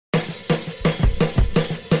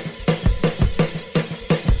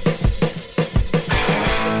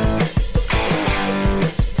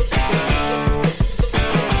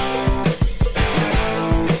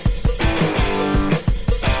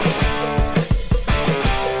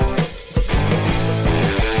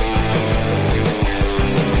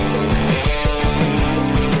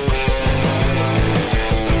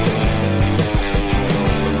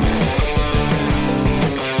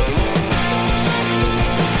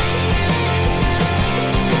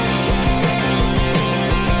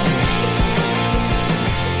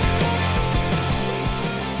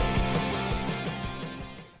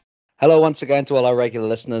Hello once again to all our regular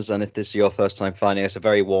listeners, and if this is your first time finding us, a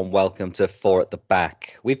very warm welcome to Four at the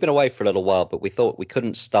Back. We've been away for a little while, but we thought we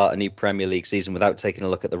couldn't start a new Premier League season without taking a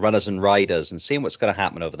look at the runners and riders and seeing what's going to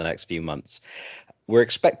happen over the next few months. We're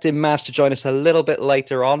expecting Maz to join us a little bit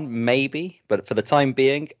later on, maybe, but for the time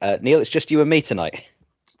being, Neil, it's just you and me tonight.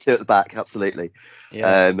 Two at the back, absolutely.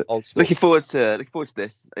 Yeah, old school. Looking forward to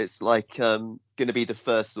this. It's like going to be the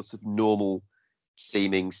first sort of normal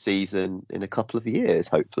seeming season in a couple of years,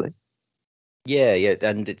 hopefully. Yeah,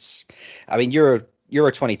 and Euro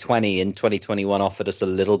 2020 and 2021 offered us a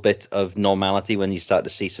little bit of normality when you start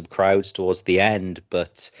to see some crowds towards the end,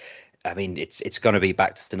 but I mean, it's going to be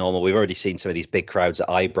back to normal. We've already seen some of these big crowds at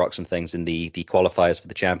Ibrox and things in the qualifiers for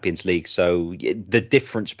the Champions League. So the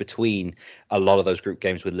difference between a lot of those group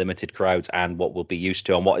games with limited crowds and what we'll be used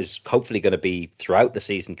to and what is hopefully going to be throughout the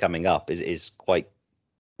season coming up is quite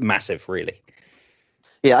massive, really.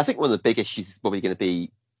 Yeah, I think one of the big issues is probably going to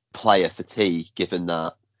be player fatigue, given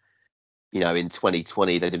that, in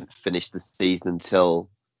 2020 they didn't finish the season until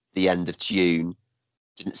the end of June,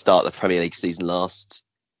 didn't start the Premier League season last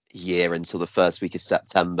year until the first week of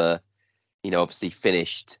September. Obviously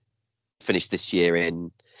finished this year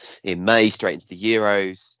in May, straight into the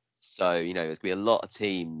Euros. So there's going to be a lot of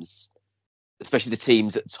teams, especially the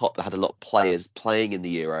teams at the top that had a lot of players playing in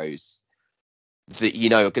the Euros, that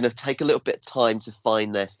are going to take a little bit of time to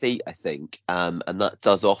find their feet, I think, and that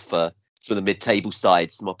does offer some of the mid-table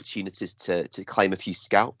sides some opportunities to claim a few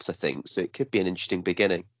scalps, I think. So it could be an interesting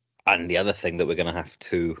beginning. And the other thing that we're going to have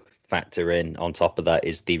to factor in on top of that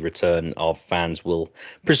is the return of fans will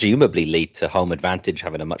presumably lead to home advantage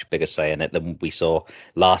having a much bigger say in it than we saw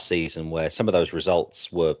last season, where some of those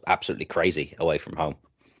results were absolutely crazy away from home.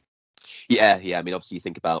 Yeah. I mean, obviously you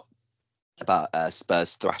think about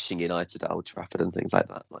Spurs thrashing United at Old Trafford and things like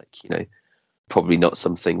that. Probably not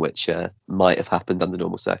something which might have happened under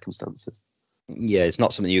normal circumstances. Yeah, it's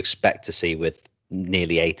not something you expect to see with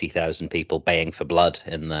nearly 80,000 people baying for blood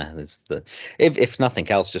in there. If nothing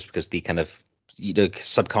else, just because the kind of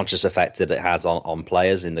subconscious effect that it has on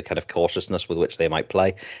players in the kind of cautiousness with which they might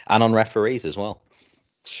play, and on referees as well.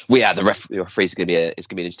 Well, yeah, the referees are going to be an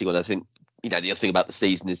interesting one. I think the other thing about the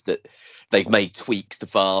season is that they've made tweaks to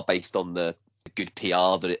VAR based on the good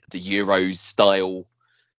PR that the Euros style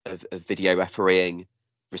of video refereeing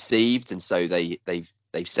received, and so they've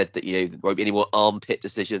said that there won't be any more armpit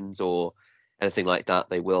decisions or anything like that.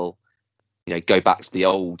 They will go back to the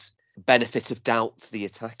old benefit of doubt to the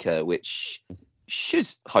attacker, which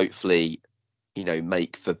should hopefully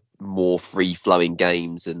make for more free flowing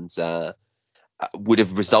games and would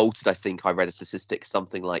have resulted, I think I read a statistic,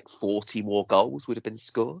 something like 40 more goals would have been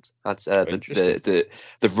scored had the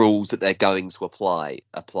rules that they're going to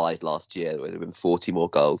applied last year. There would have been 40 more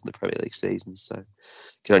goals in the Premier League season, so it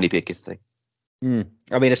can only be a good thing.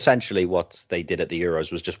 I mean, essentially what they did at the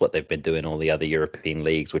Euros was just what they've been doing all the other European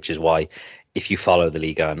leagues, which is why if you follow the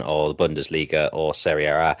Liga or the Bundesliga or Serie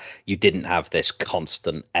A, you didn't have this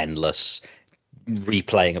constant, endless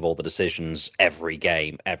replaying of all the decisions every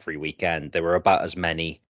game, every weekend. There were about as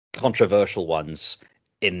many controversial ones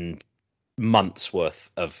in months worth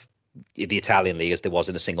of the Italian league as there was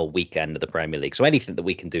in a single weekend of the Premier League. So anything that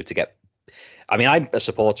we can do to get... I mean, I'm a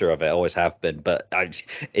supporter of it, always have been, but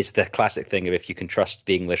it's the classic thing of if you can trust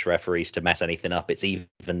the English referees to mess anything up, it's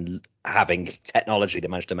even having technology that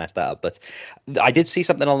managed to mess that up. But I did see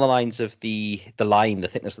something on the lines of the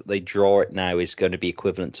thickness that they draw it now is going to be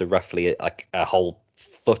equivalent to roughly like a whole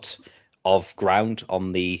foot of ground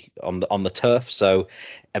on the turf. So,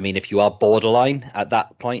 I mean, if you are borderline at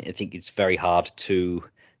that point, I think it's very hard to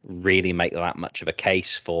really make that much of a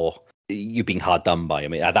case for you being hard done by. I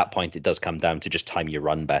mean, at that point, it does come down to just time your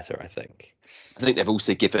run better, I think. I think they've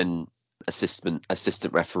also given assistant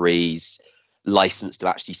referees license to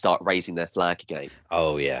actually start raising their flag again.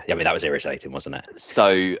 Oh, yeah. I mean, that was irritating, wasn't it?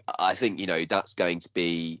 So I think, that's going to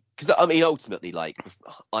be... Because, I mean, ultimately,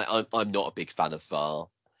 I'm not a big fan of VAR,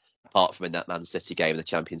 apart from in that Man City game in the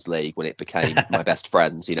Champions League when it became my best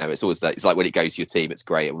friend. It's always that. It's like when it goes to your team, it's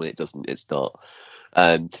great, and when it doesn't, it's not.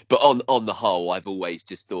 But on the whole, I've always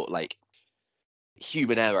just thought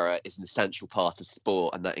human error is an essential part of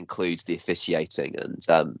sport, and that includes the officiating.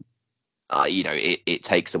 And it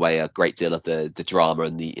takes away a great deal of the drama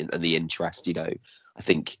and the interest. I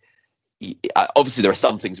think obviously there are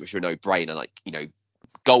some things which are a no-brainer,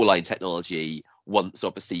 goal line technology. Once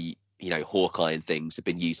obviously Hawkeye and things have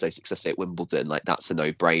been used so successfully at Wimbledon, that's a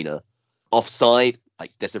no-brainer. Offside,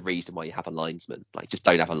 there's a reason why you have a linesman. Just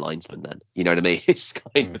don't have a linesman then. You know what I mean? It's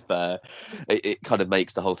kind of it kind of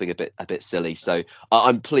makes the whole thing a bit silly. So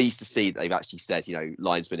I'm pleased to see that they've actually said,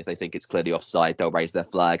 linesmen, if they think it's clearly offside, they'll raise their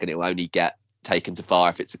flag, and it will only get taken to VAR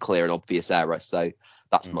if it's a clear and obvious error. So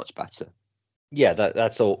that's much better. Yeah,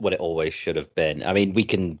 that's all what it always should have been. I mean, we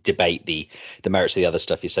can debate the merits of the other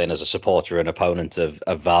stuff you're saying as a supporter and opponent of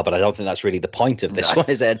VAR, but I don't think that's really the point of this one,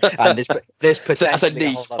 is it? And there's potentially that's a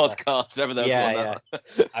niche podcast.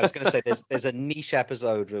 I was going to say there's a niche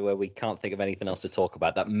episode where we can't think of anything else to talk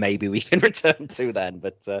about that maybe we can return to then.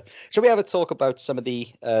 But shall we have a talk about some of the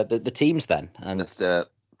teams then? And let's do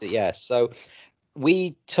it. Yeah, so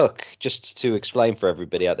we took, just to explain for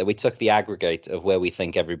everybody out there, we took the aggregate of where we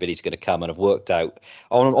think everybody's going to come and have worked out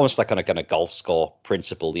almost like on a kind of golf score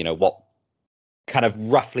principle, what kind of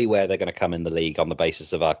roughly where they're going to come in the league on the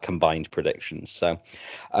basis of our combined predictions. So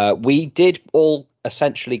we did all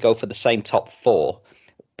essentially go for the same top four,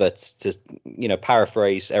 but to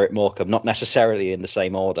paraphrase Eric Morecambe, not necessarily in the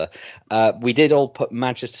same order. We did all put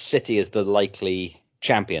Manchester City as the likely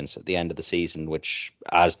champions at the end of the season, which,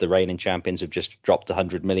 as the reigning champions, have just dropped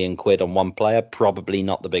 100 million quid on one player, probably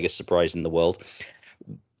not the biggest surprise in the world.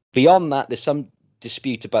 Beyond that, there's some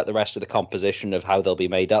dispute about the rest of the composition of how they'll be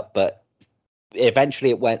made up, but eventually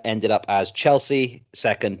it ended up as Chelsea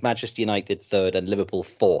second, Manchester United third, and Liverpool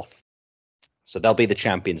fourth. So they'll be the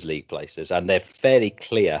Champions League places, and they're fairly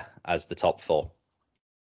clear as the top four.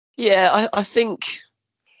 Yeah, I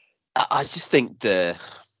just think the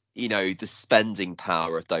spending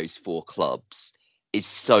power of those four clubs is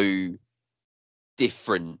so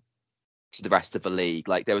different to the rest of the league.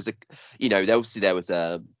 Like there was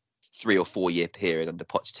a 3 or 4 year period under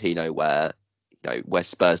Pochettino where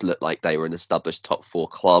Spurs looked like they were an established top four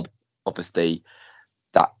club. Obviously,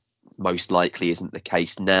 that most likely isn't the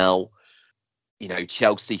case now.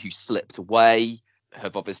 Chelsea, who slipped away,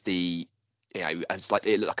 have obviously, it's like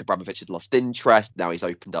it looked like Abramovich had lost interest. Now he's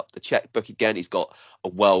opened up the checkbook again. He's got a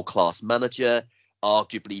world-class manager,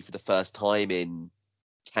 arguably for the first time in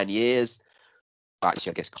 10 years.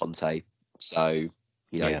 Actually, I guess Conte. So,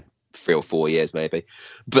 3 or 4 years maybe.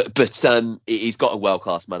 But he's got a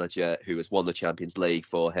world-class manager who has won the Champions League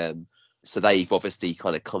for him. So they've obviously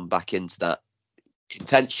kind of come back into that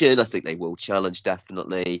contention. I think they will challenge,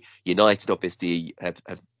 definitely. United obviously have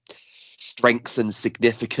strengthened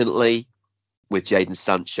significantly with Jadon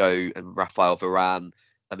Sancho and Rafael Varane.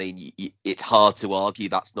 I mean, it's hard to argue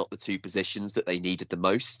that's not the two positions that they needed the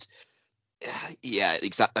most. Yeah,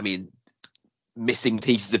 exactly. I mean, missing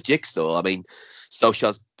pieces of jigsaw. I mean,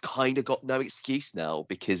 Solskjaer's kind of got no excuse now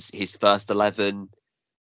because his first 11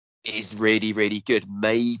 is really, really good.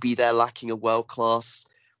 Maybe they're lacking a world-class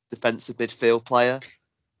defensive midfield player.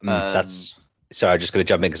 Sorry, I'm just going to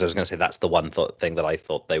jump in because I was going to say that's the one thing that I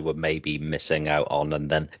thought they were maybe missing out on, and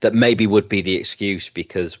then that maybe would be the excuse,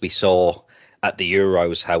 because we saw at the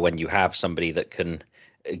Euros how when you have somebody that can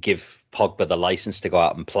give Pogba the license to go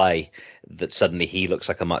out and play, that suddenly he looks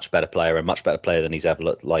like a much better player than he's ever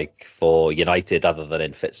looked like for United, other than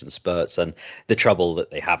in fits and spurts. And the trouble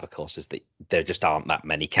that they have, of course, is that there just aren't that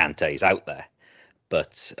many Kantés out there.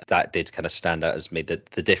 But that did kind of stand out as me, that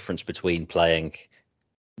the difference between playing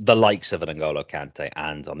the likes of an N'Golo Kante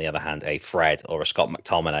and, on the other hand, a Fred or a Scott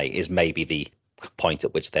McTominay is maybe the point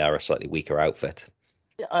at which they are a slightly weaker outfit.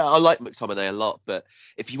 Yeah, I like McTominay a lot, but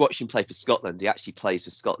if you watch him play for Scotland, he actually plays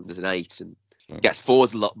for Scotland as an 8 and gets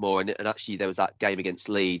forwards a lot more. And actually, there was that game against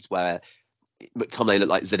Leeds where McTominay looked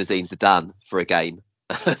like Zinedine Zidane for a game.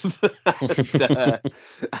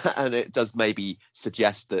 And it does maybe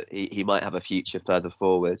suggest that he might have a future further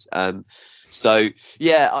forward. So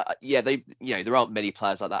there aren't many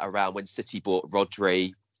players like that around. When City bought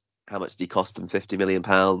Rodri, how much did he cost them? £50 million,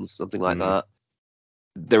 something like that.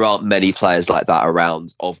 There aren't many players like that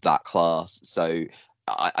around of that class. So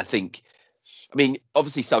I think,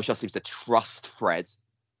 obviously Solskjaer seems to trust Fred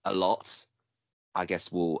a lot. I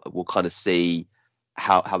guess we'll kind of see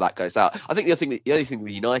how that goes out. I think the only thing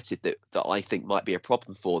with United that I think might be a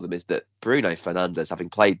problem for them is that Bruno Fernandes, having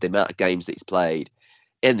played the amount of games that he's played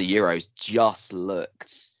in the Euros, just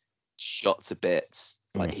looked shot to bits.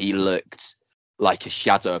 Like he looked like a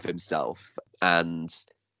shadow of himself, and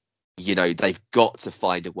they've got to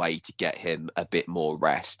find a way to get him a bit more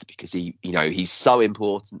rest, because he's so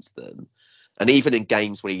important to them. And even in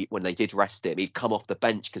games when they did rest him, he'd come off the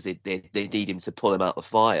bench because they need him to pull him out the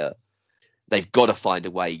fire. They've got to find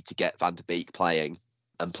a way to get Van der Beek playing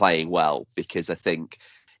and playing well, because I think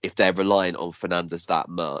if they're reliant on Fernandes that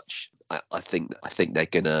much, I think they're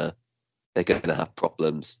gonna have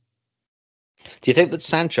problems. Do you think that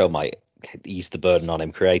Sancho might ease the burden on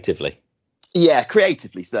him creatively? Yeah,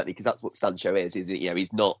 creatively certainly, because that's what Sancho is.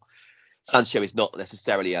 Sancho is not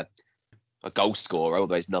necessarily a goal scorer,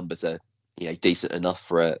 although his numbers are decent enough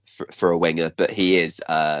for a winger, but he is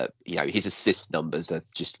his assist numbers are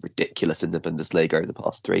just ridiculous in the Bundesliga over the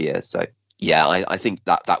past 3 years. So Yeah, I think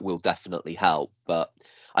that will definitely help. But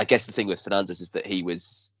I guess the thing with Fernandes is that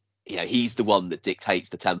he's the one that dictates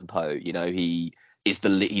the tempo. He's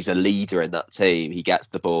a leader in that team. He gets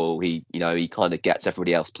the ball. He kind of gets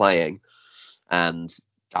everybody else playing, and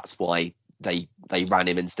that's why they ran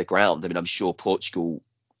him into the ground. I mean, I'm sure Portugal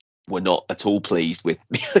were not at all pleased with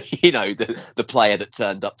the player that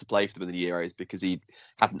turned up to play for them in the Euros, because he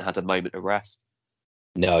hadn't had a moment of rest.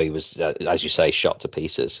 No, he was, as you say, shot to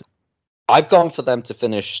pieces. I've gone for them to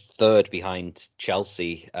finish third behind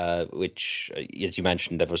Chelsea, which, as you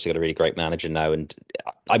mentioned, they've obviously got a really great manager now. And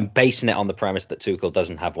I'm basing it on the premise that Tuchel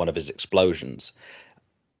doesn't have one of his explosions.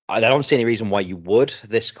 I don't see any reason why you would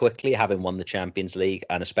this quickly, having won the Champions League,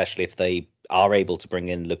 and especially if they are able to bring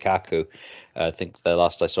in Lukaku. I think the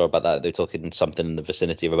last I saw about that, they're talking something in the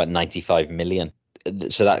vicinity of about 95 million.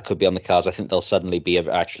 So that could be on the cards. I think they'll suddenly be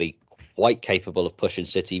actually quite capable of pushing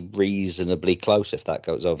City reasonably close if that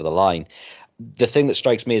goes over the line. The thing that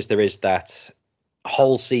strikes me is there is that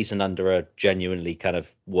whole season under a genuinely kind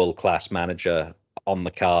of world-class manager on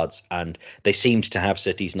the cards, and they seemed to have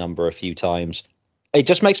City's number a few times. It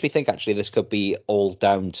just makes me think, actually, this could be all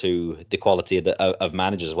down to the quality of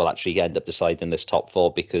managers will actually end up deciding this top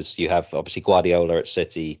four, because you have obviously Guardiola at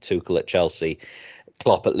City, Tuchel at Chelsea,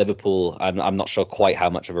 Klopp at Liverpool. I'm not sure quite how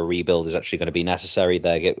much of a rebuild is actually going to be necessary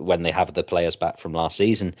there when they have the players back from last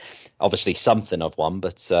season. Obviously something of one,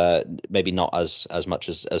 but maybe not as much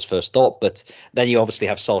as first thought. But then you obviously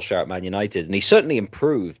have Solskjaer at Man United, and he certainly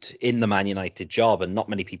improved in the Man United job, and not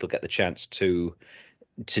many people get the chance to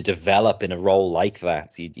develop in a role like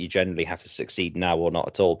that. You generally have to succeed now or not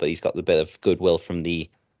at all, but he's got a bit of goodwill from the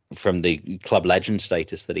club legend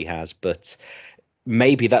status that he has. But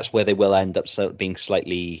maybe that's where they will end up being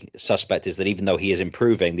slightly suspect, is that even though he is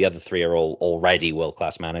improving, the other three are all already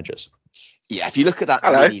world-class managers. Yeah, if you look at that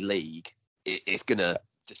mini league, it's going to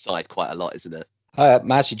decide quite a lot, isn't it?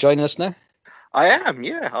 Maz, you joining us now? I am,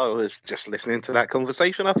 yeah. I was just listening to that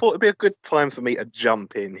conversation. I thought it'd be a good time for me to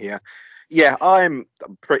jump in here. Yeah, I'm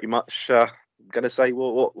pretty much going to say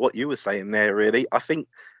what you were saying there, really. I think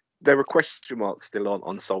there are question marks still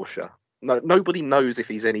on Solskjaer. Nobody knows if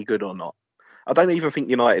he's any good or not. I don't even think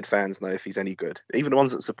United fans know if he's any good, even the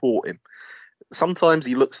ones that support him. Sometimes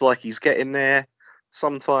he looks like he's getting there.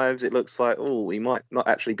 Sometimes it looks like, he might not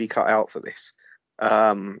actually be cut out for this.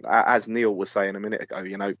 As Neil was saying a minute ago,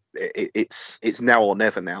 it's now or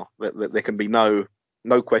never now. That there can be no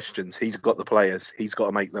questions. He's got the players. He's got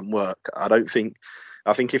to make them work. I think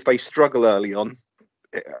if they struggle early on,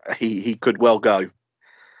 he could well go,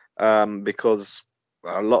 because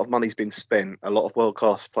a lot of money's been spent. A lot of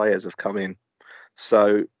world-class players have come in.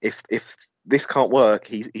 So if this can't work,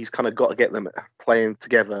 he's kind of got to get them playing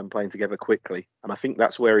together quickly. And I think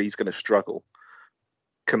that's where he's going to struggle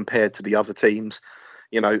compared to the other teams.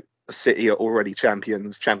 City are already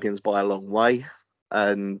champions by a long way.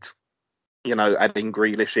 And, adding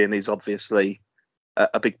Grealish in is obviously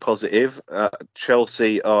a big positive.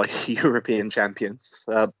 Chelsea are European champions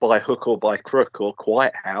by hook or by crook, or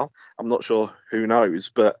quite how. I'm not sure, who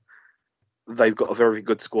knows, but they've got a very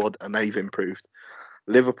good squad and they've improved.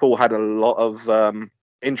 Liverpool had a lot of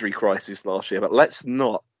injury crisis last year, but let's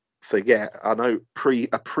not forget, I know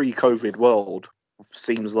a pre-COVID world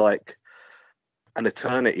seems like an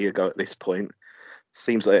eternity ago at this point.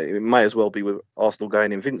 Seems like it may as well be with Arsenal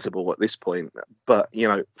going invincible at this point. But,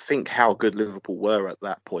 think how good Liverpool were at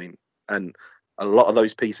that point. And a lot of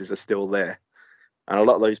those pieces are still there. And a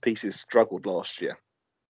lot of those pieces struggled last year.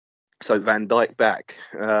 So Van Dijk back,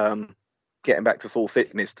 getting back to full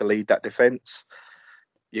fitness to lead that defence,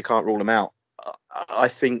 you can't rule them out. I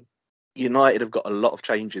think United have got a lot of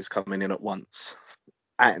changes coming in at once.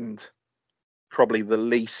 And probably the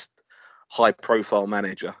least high-profile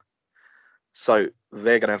manager. So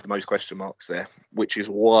they're going to have the most question marks there, which is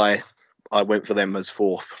why I went for them as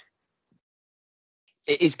fourth.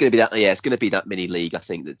 It is going to be that. Yeah, it's going to be that mini league, I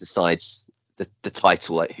think, that decides the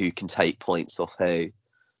title, like who can take points off who.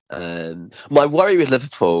 My worry with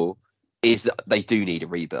Liverpool is that they do need a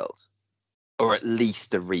rebuild, or at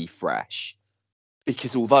least a refresh,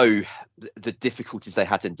 because although the difficulties they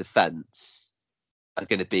had in defence are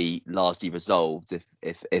going to be largely resolved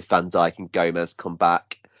if Van Dijk and Gomez come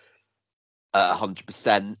back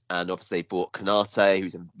 100%, and obviously they bought Konate,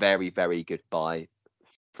 who's a very, very good buy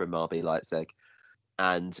from RB Leipzig.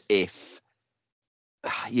 And if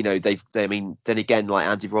then again, like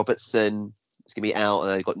Andy Robertson is going to be out,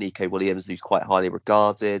 and they've got Nico Williams, who's quite highly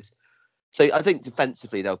regarded. So I think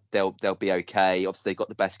defensively they'll be okay. Obviously they've got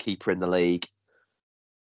the best keeper in the league,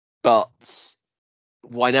 but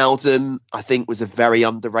Wijnaldum, I think, was a very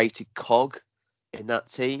underrated cog in that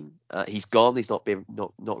team. He's gone. He's not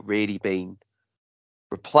really been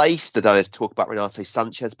replaced. Although there's talk about Renato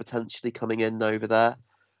Sanchez potentially coming in over there.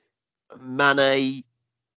 Mane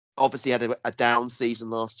obviously had a down season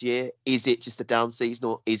last year. Is it just a down season,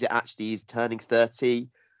 or is it actually he's turning 30?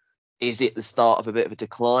 Is it the start of a bit of a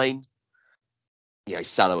decline?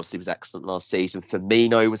 Salah obviously was excellent last season.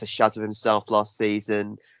 Firmino was a shadow of himself last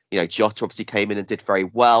season. Jota obviously came in and did very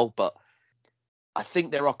well, but I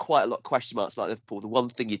think there are quite a lot of question marks about Liverpool. The one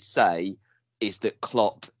thing you'd say is that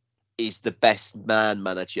Klopp is the best man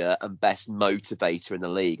manager and best motivator in the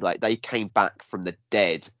league. Like, they came back from the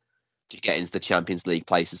dead to get into the Champions League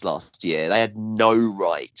places last year. They had no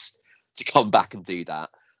right to come back and do that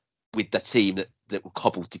with the team that were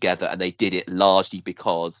cobbled together, and they did it largely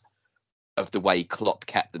because of the way Klopp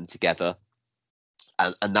kept them together.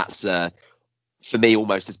 And that's, for me,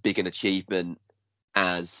 almost as big an achievement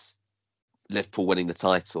as Liverpool winning the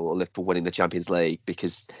title or Liverpool winning the Champions League,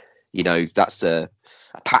 because that's a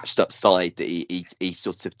patched up side that he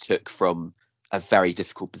sort of took from a very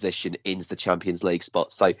difficult position into the Champions League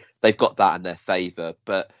spot. So they've got that in their favour.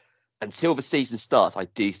 But until the season starts, I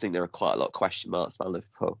do think there are quite a lot of question marks about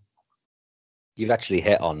Liverpool. You've actually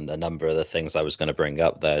hit on a number of the things I was going to bring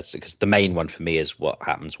up there, because the main one for me is what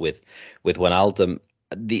happens with Wijnaldum.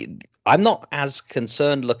 I'm not as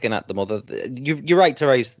concerned looking at them. Although you're right to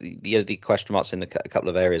raise the question marks in a couple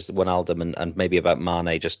of areas, Wijnaldum and maybe about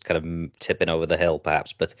Mane just kind of tipping over the hill,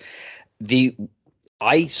 perhaps. But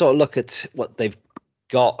I sort of look at what they've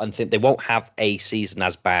got and think they won't have a season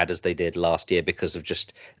as bad as they did last year because of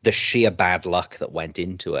just the sheer bad luck that went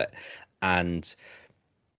into it, and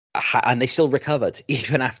they still recovered.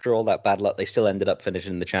 Even after all that bad luck, they still ended up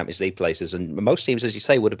finishing in the Champions League places, and most teams, as you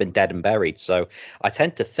say, would have been dead and buried. So I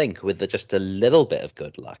tend to think with just a little bit of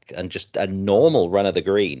good luck and just a normal run of the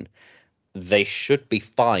green, they should be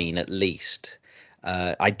fine at least.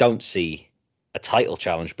 I don't see a title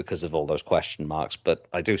challenge because of all those question marks, but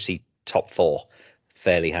I do see top four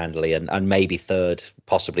fairly handily, and maybe third,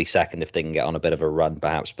 possibly second if they can get on a bit of a run,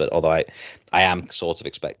 perhaps. But although I am sort of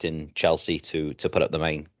expecting Chelsea to put up the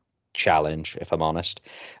main challenge, if I'm honest.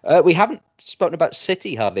 We haven't spoken about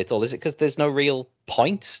City hardly at all. Is it because there's no real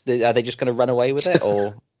point? Are they just going to run away with it,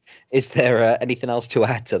 or is there anything else to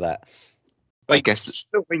add to that? I guess it's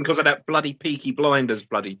still because of that bloody Peaky Blinders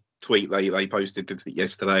bloody tweet they posted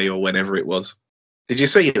yesterday or whenever it was. Did you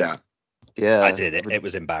see that? Yeah, I did. It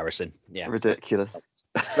was embarrassing. Yeah, ridiculous.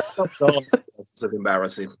 It's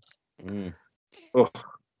embarrassing. Oh,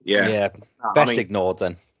 yeah. Best ignored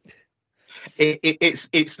then.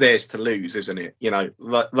 It's theirs to lose, isn't it?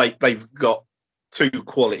 Like they've got two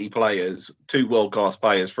quality players, two world-class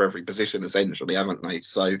players for every position, essentially, haven't they?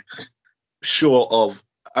 So, short of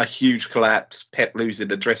a huge collapse, Pep losing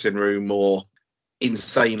the dressing room, or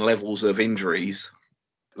insane levels of injuries,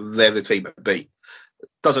 they're the team to beat.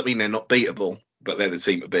 Doesn't mean they're not beatable, but they're the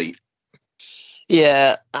team to beat.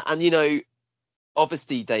 Yeah, and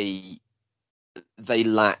obviously they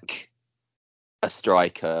lack a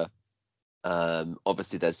striker.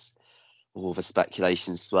 Obviously there's all the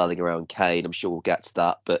speculation swirling around Kane. I'm sure we'll get to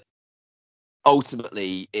that, but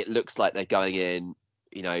ultimately it looks like they're going in,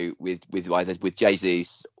 with either with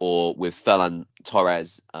Jesus or with Ferran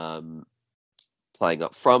Torres playing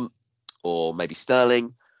up front, or maybe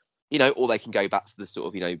Sterling, or they can go back to the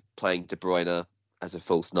sort of playing De Bruyne as a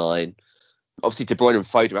false nine. Obviously De Bruyne and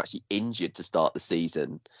Foden are actually injured to start the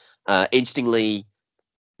season. Interestingly,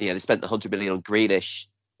 they spent the 100 million on Grealish.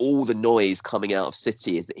 All the noise coming out of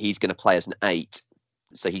City is that he's going to play as an 8.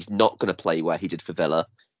 So he's not going to play where he did for Villa.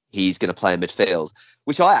 He's going to play in midfield,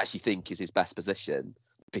 which I actually think is his best position,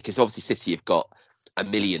 because obviously City have got a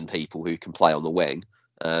million people who can play on the wing.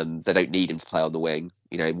 They don't need him to play on the wing.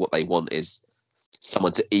 What they want is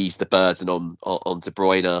someone to ease the burden on De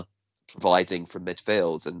Bruyne, providing from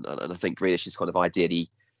midfield. And I think Grealish is kind of ideally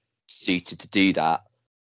suited to do that.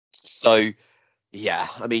 So, yeah,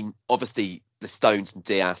 I mean, obviously the Stones and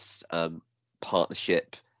Diaz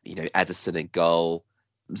partnership, Ederson in goal.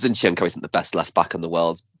 Zinchenko isn't the best left back in the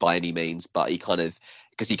world by any means, but he kind of,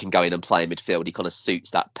 because he can go in and play in midfield, he kind of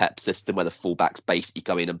suits that Pep system where the fullbacks basically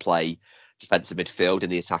go in and play defensive midfield in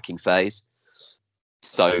the attacking phase.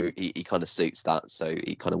 So he kind of suits that. So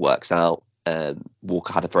he kind of works out.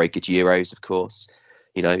 Walker had a very good Euros, of course.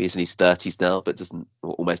 He's in his 30s now, but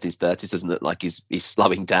almost in his 30s, doesn't look like he's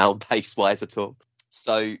slowing down pace-wise at all.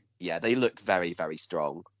 So, yeah, they look very, very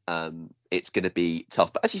strong. It's going to be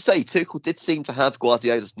tough. But as you say, Tuchel did seem to have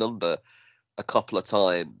Guardiola's number a couple of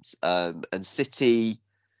times. And City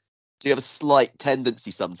do have a slight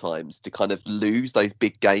tendency sometimes to kind of lose those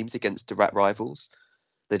big games against direct rivals.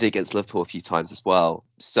 They did against Liverpool a few times as well.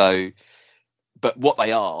 So but what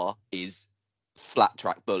they are is flat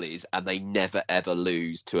track bullies, and they never ever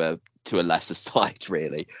lose to a lesser side,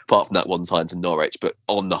 really, apart from that one time to Norwich. But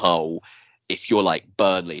on the whole, if you're like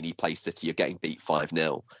Burnley and you play City, you're getting beat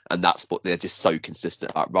 5-0, and that's what they're just so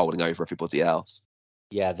consistent at, rolling over everybody else.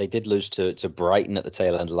 Yeah, they did lose to Brighton at the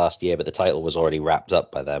tail end of last year, but the title was already wrapped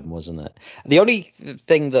up by them, wasn't it? The only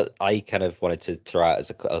thing that I kind of wanted to throw out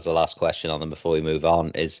as a last question on them before we move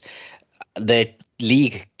on is their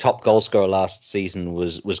league top goal scorer last season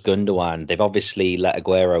was Gundogan. They've obviously let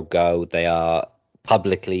Aguero go. They are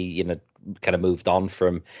publicly, kind of moved on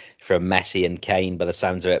from Messi and Kane by the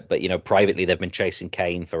sounds of it. But, privately, they've been chasing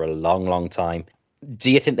Kane for a long, long time.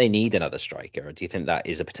 Do you think they need another striker, or do you think that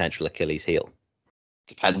is a potential Achilles heel?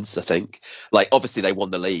 Depends, I think. Like, obviously, they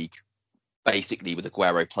won the league basically with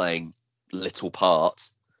Aguero playing little part,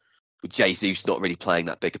 with Jesus not really playing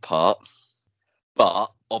that big a part. But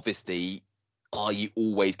obviously, are you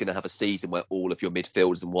always going to have a season where all of your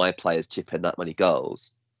midfielders and wide players chip in that many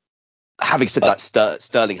goals? Having said that,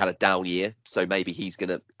 Sterling had a down year, so maybe he's going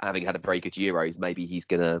to, having had a very good Euros, maybe he's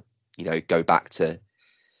going to, go back to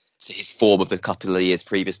his form of the couple of years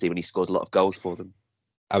previously when he scored a lot of goals for them.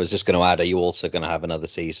 I was just going to add, are you also going to have another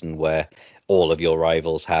season where all of your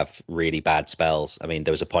rivals have really bad spells? I mean,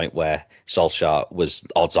 there was a point where Solskjaer was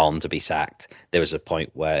odds on to be sacked. There was a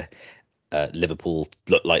point where Liverpool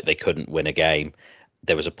looked like they couldn't win a game.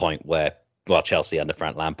 There was a point where, Chelsea under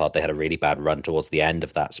Frank Lampard, they had a really bad run towards the end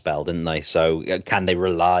of that spell, didn't they? So can they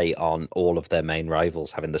rely on all of their main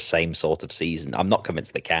rivals having the same sort of season? I'm not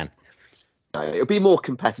convinced they can. No, it'll be more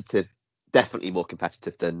competitive, definitely more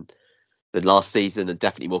competitive than last season, and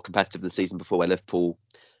definitely more competitive than the season before, where Liverpool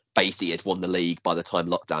basically had won the league by the time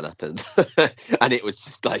lockdown happened. And it was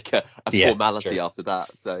just like a formality after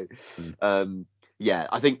that. So,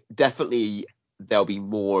 I think definitely there'll be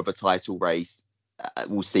more of a title race.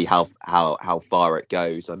 We'll see how far it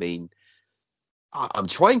goes. I mean, I'm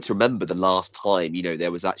trying to remember the last time,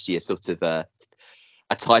 there was actually a sort of a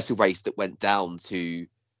title race that went down to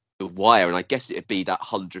the wire, and I guess it'd be that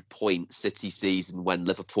 100-point City season when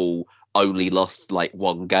Liverpool only lost like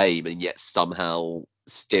one game and yet somehow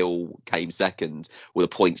still came second with a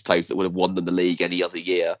points total that would have won them the league any other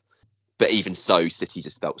year. But even so, City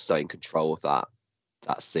just felt so in control of that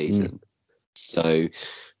season. So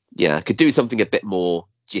could do something a bit more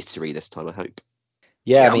jittery this time, I hope.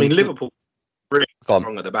 Yeah, I mean Liverpool really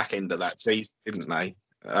strong at the back end of that season, didn't they?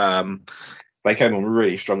 They came on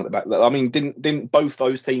really strong at the back. I mean, didn't both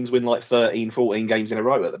those teams win like 13, 14 games in a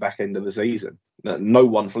row at the back end of the season? No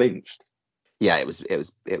one flinched. Yeah, it was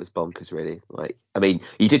bonkers, really. Like, I mean,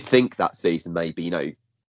 you did think that season maybe,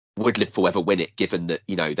 would Liverpool ever win it, given that,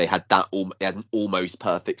 they had an almost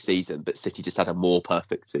perfect season, but City just had a more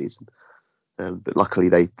perfect season. But luckily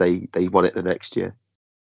they won it the next year.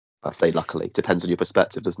 I say luckily, depends on your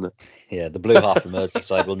perspective, doesn't it? Yeah, the blue half of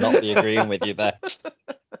Merseyside will not be agreeing with you there.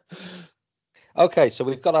 Okay, so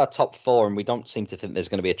we've got our top four, and we don't seem to think there's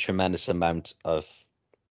going to be a tremendous amount of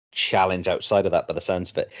challenge outside of that by the sounds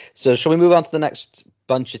of it. So shall we move on to the next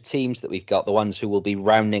bunch of teams that we've got, the ones who will be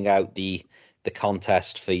rounding out the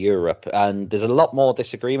contest for Europe? And there's a lot more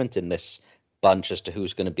disagreement in this bunch as to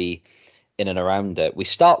who's going to be in and around it. We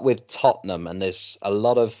start with Tottenham, and there's a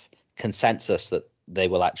lot of consensus that they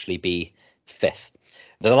will actually be fifth.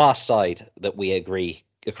 They're the last side that we agree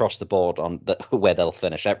across the board on where they'll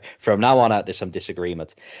finish. From now on out, there's some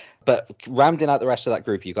disagreement. But rounding out the rest of that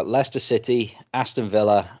group, you've got Leicester City, Aston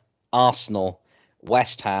Villa, Arsenal,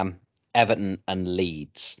 West Ham, Everton and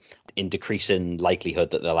Leeds, in decreasing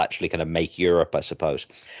likelihood that they'll actually kind of make Europe, I suppose.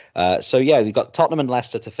 We've got Tottenham and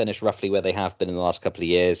Leicester to finish roughly where they have been in the last couple of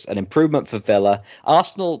years. An improvement for Villa.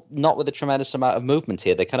 Arsenal, not with a tremendous amount of movement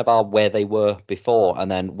here. They kind of are where they were before. And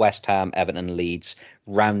then West Ham, Everton and Leeds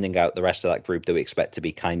rounding out the rest of that group that we expect to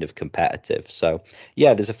be kind of competitive. So,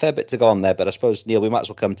 there's a fair bit to go on there. But I suppose, Neil, we might as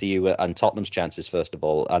well come to you and Tottenham's chances first of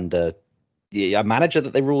all. And a manager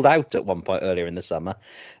that they ruled out at one point earlier in the summer.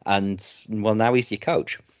 And, well, now he's your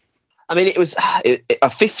coach. I mean, it was a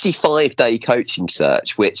 55-day coaching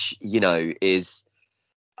search, which, is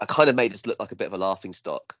kind of made us look like a bit of a laughing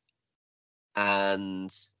stock.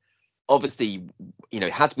 And obviously,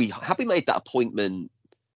 had we made that appointment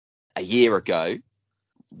a year ago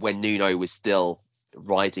when Nuno was still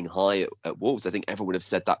riding high at Wolves, I think everyone would have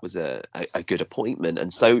said that was a good appointment.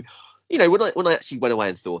 And so, when I actually went away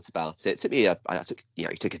and thought about it,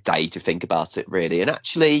 it took a day to think about it, really. And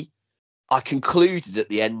actually, I concluded at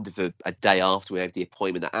the end of a day after we made the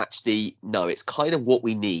appointment that actually, no, it's kind of what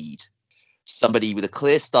we need. Somebody with a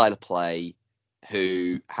clear style of play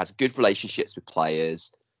who has good relationships with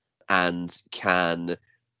players and can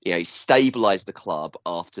stabilise the club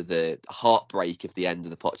after the heartbreak of the end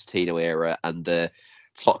of the Pochettino era and the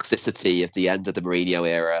toxicity of the end of the Mourinho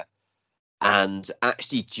era, and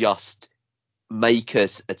actually just make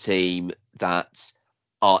us a team that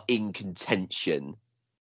are in contention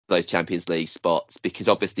for those Champions League spots, because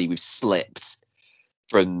obviously we've slipped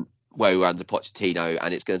from where we were under Pochettino,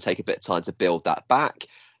 and it's going to take a bit of time to build that back.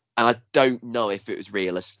 And I don't know if it was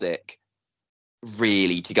realistic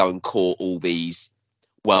really to go and court all these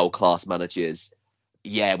world-class managers.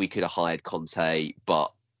 Yeah, we could have hired Conte,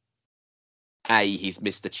 but A, he's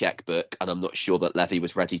Mr. Checkbook, and I'm not sure that Levy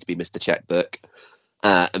was ready to be Mr. Checkbook.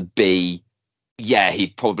 And B, yeah,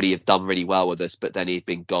 he'd probably have done really well with us, but then he'd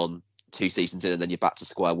been gone 2 seasons in, and then you're back to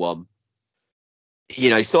square one.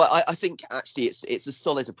 So I think actually it's a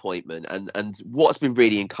solid appointment, and what's been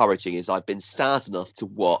really encouraging is I've been sad enough to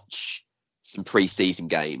watch some pre-season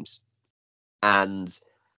games, and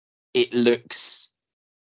it looks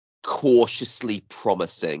cautiously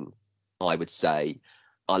promising, I would say.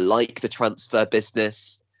 I like the transfer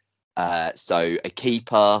business. So a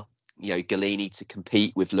keeper, Galini to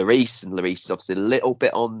compete with Lloris, and Lloris is obviously a little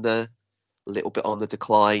bit on the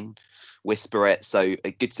decline. Whisper it. So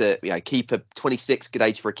good to keeper 26, good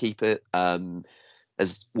age for a keeper.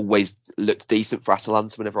 Has always looked decent for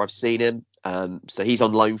Atalanta whenever I've seen him. So he's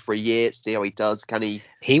on loan for a year. See how he does. Can he?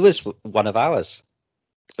 He was one of ours.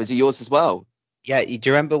 Was he yours as well? Yeah. Do you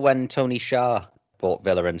remember when Tony Shah bought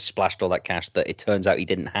Villa and splashed all that cash that it turns out he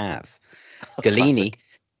didn't have?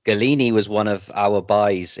 Galini was one of our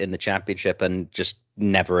buys in the Championship and just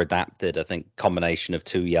never adapted. I think combination of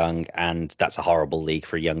too young, and that's a horrible league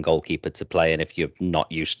for a young goalkeeper to play in if you're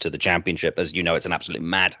not used to the Championship. As you know, it's an absolute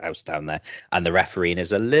madhouse down there, and the refereeing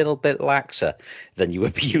is a little bit laxer than you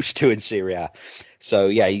would be used to in Serie A. So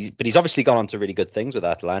yeah, he's obviously gone on to really good things with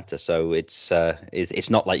Atalanta. So it's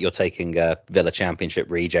not like you're taking a Villa Championship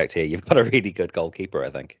reject here. You've got a really good goalkeeper, I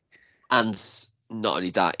think. And not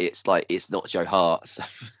only that, it's not Joe Hart, so,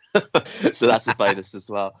 so that's a bonus as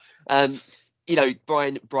well.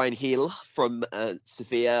 Brian Hill from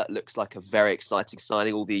Sevilla looks like a very exciting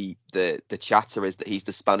signing. All the chatter is that he's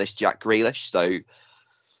the Spanish Jack Grealish, so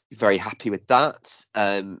very happy with that.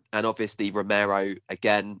 And obviously Romero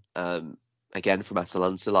again from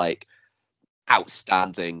Atalanta, like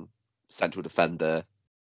outstanding central defender,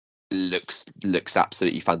 looks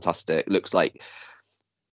absolutely fantastic. Looks like,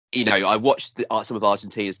 I watched some of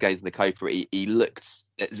Argentina's games in the Copa. He looked,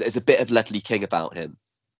 there's a bit of Ledley King about him,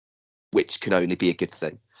 which can only be a good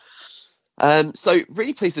thing. So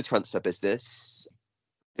really pleased with the transfer business.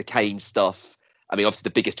 The Kane stuff. I mean, obviously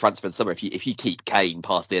the biggest transfer in the summer. If you keep Kane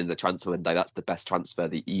past the end of the transfer window, that's the best transfer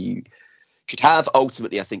that you could have.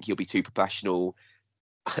 Ultimately, I think he'll be too professional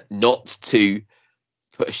not to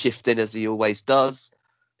put a shift in, as he always does.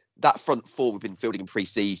 That front four we've been fielding in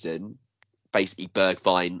pre-season, basically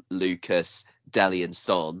Bergwijn, Lucas, Dele and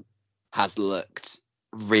Son, has looked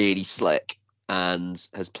really slick and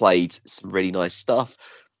has played some really nice stuff.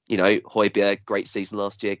 Højbjerg, great season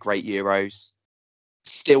last year, great Euros.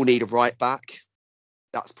 Still need a right back.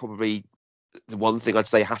 That's probably the one thing I'd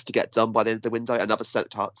say has to get done by the end of the window. Another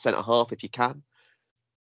centre half if you can.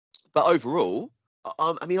 But overall,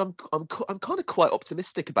 I'm kind of quite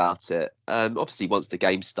optimistic about it. Obviously, once the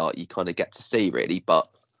games start, you kind of get to see really. But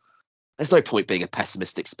there's no point being a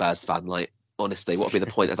pessimistic Spurs fan. Like, honestly, what would be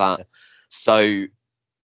the point of that? So,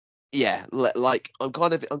 yeah, I'm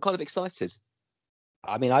kind of excited.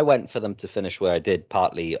 I mean, I went for them to finish where I did,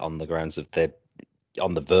 partly on the grounds of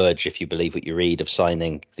on the verge, if you believe what you read, of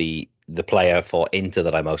signing the player for Inter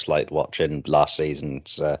that I most liked watching last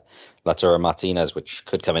season's Lautaro Martinez, which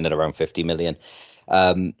could come in at around 50 million.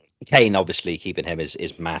 Kane, obviously, keeping him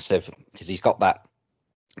is massive because he's got that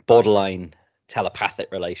borderline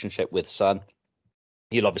telepathic relationship with Son.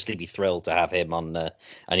 You'll obviously be thrilled to have him on a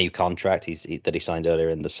new contract that he signed earlier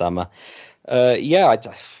in the summer.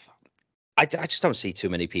 I just don't see too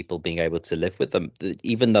many people being able to live with them,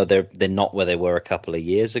 even though they're not where they were a couple of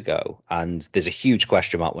years ago. And there's a huge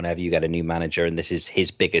question mark whenever you get a new manager, and this is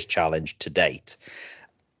his biggest challenge to date.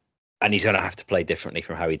 And he's going to have to play differently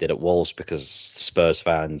from how he did at Wolves because Spurs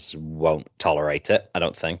fans won't tolerate it, I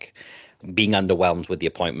don't think. Being underwhelmed with the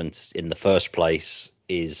appointments in the first place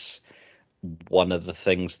is one of the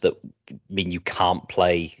things that mean you can't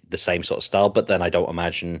play the same sort of style. But then I don't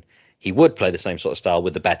imagine he would play the same sort of style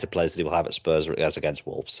with the better players that he will have at Spurs as against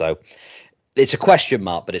Wolves. So it's a question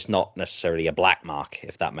mark, but it's not necessarily a black mark,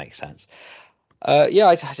 if that makes sense.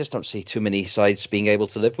 I just don't see too many sides being able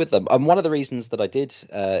to live with them. And one of the reasons that I did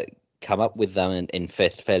come up with them in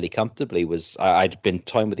fifth fairly comfortably was I'd been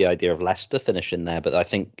toying with the idea of Leicester finishing there, but I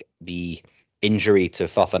think the injury to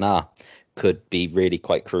Fofana could be really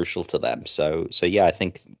quite crucial to them. So yeah, I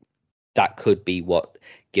think that could be what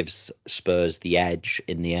gives Spurs the edge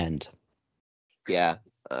in the end. Yeah.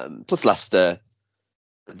 Plus Leicester,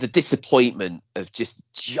 the disappointment of just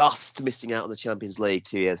missing out on the Champions League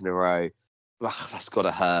 2 years in a row, that's got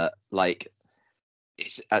to hurt. Like,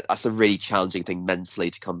 that's a really challenging thing mentally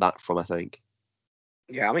to come back from, I think.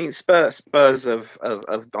 Yeah, I mean, Spurs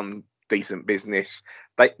have done decent business.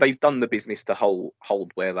 They've done the business to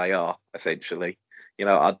hold where they are, essentially. You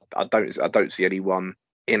know, I don't see anyone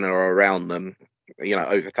in or around them, you know,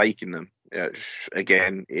 overtaking them.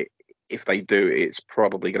 Again, if they do, it's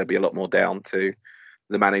probably going to be a lot more down to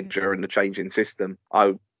the manager and the changing system.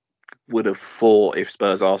 I would have thought if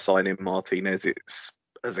Spurs are signing Martinez, it's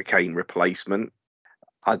as a Kane replacement.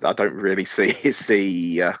 I don't really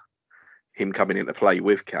see him coming into play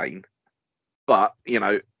with Kane. But, you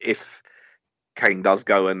know, if Kane does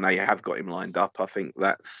go and they have got him lined up, I think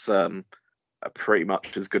that's pretty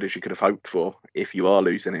much as good as you could have hoped for if you are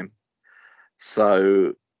losing him.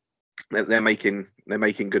 So they're making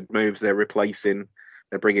good moves. They're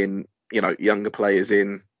bringing, you know, younger players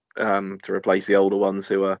in to replace the older ones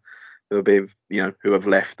who have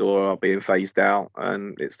left or are being phased out,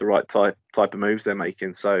 and it's the right type of moves they're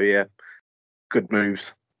making. So yeah, good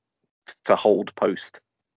moves to hold post.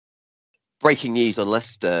 Breaking news on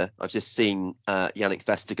Leicester. I've just seen Yannick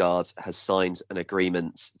Vestergaard has signed an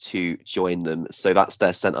agreement to join them. So that's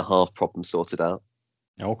their centre-half problem sorted out.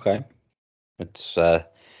 Okay. It's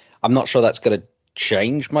I'm not sure that's going to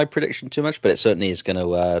change my prediction too much, but it certainly is going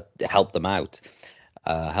to help them out.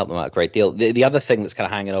 Help them out a great deal. The other thing that's kind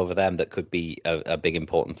of hanging over them that could be a big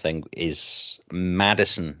important thing is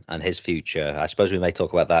Maddison and his future. I suppose we may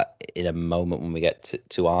talk about that in a moment when we get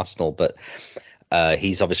to Arsenal, but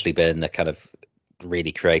he's obviously been the kind of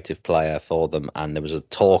really creative player for them, and there was a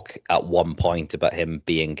talk at one point about him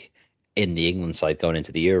being in the England side going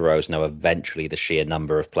into the Euros. Now, eventually, the sheer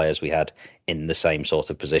number of players we had in the same sort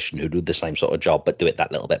of position who do the same sort of job but do it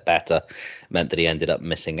that little bit better meant that he ended up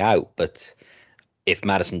missing out. But if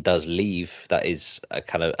Maddison does leave, that is a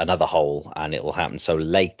kind of another hole, and it will happen so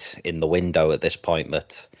late in the window at this point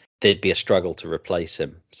that there'd be a struggle to replace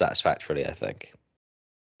him satisfactorily, I think.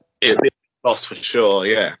 It'd be a loss for sure,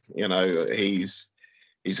 yeah. You know, he's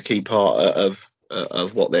a key part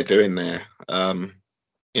of what they're doing there.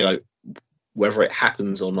 You know, whether it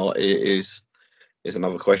happens or not is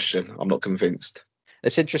another question. I'm not convinced.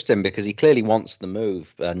 It's interesting because he clearly wants the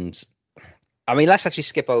move, and I mean, let's actually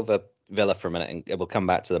skip over Villa for a minute, and we'll come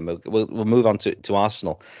back to them. We'll move on to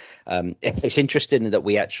Arsenal. It's interesting that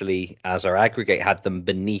we actually, as our aggregate, had them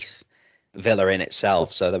beneath Villa in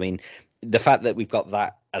itself. So, I mean, the fact that we've got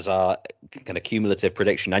that as our kind of cumulative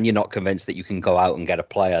prediction, and you're not convinced that you can go out and get a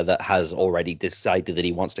player that has already decided that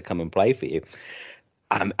he wants to come and play for you,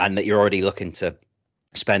 and that you're already looking to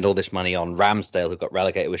spend all this money on Ramsdale, who got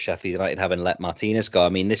relegated with Sheffield United, having let Martinez go. I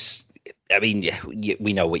mean,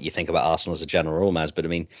 we know what you think about Arsenal as a general rule, Maz, but I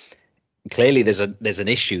mean, clearly there's an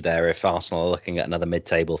issue there if Arsenal are looking at another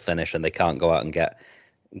mid-table finish and they can't go out and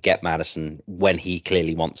get Maddison when he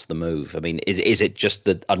clearly wants the move. I mean, is it just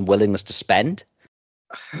the unwillingness to spend?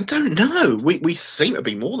 I don't know. We seem to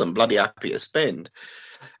be more than bloody happy to spend.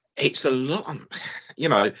 It's a lot. You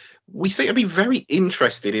know, we seem to be very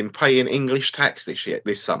interested in paying English tax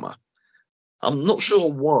this summer. I'm not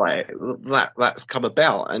sure why that's come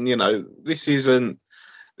about. And, you know, this isn't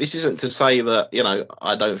to say that, you know,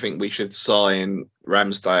 I don't think we should sign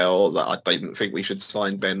Ramsdale, that I don't think we should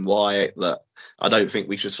sign Ben White, that I don't think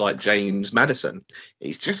we should sign James Maddison.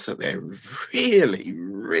 It's just that they're really,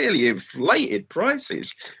 really inflated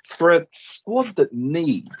prices for a squad that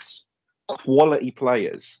needs quality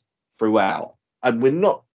players throughout. And we're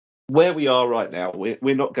not where we are right now.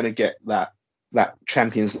 We're not going to get that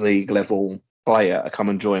Champions League level player to come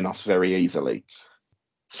and join us very easily.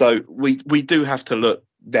 So we do have to look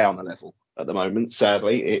down a level at the moment.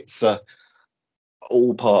 Sadly, it's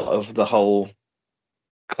all part of the whole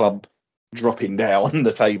club dropping down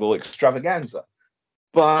the table extravaganza.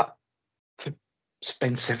 But to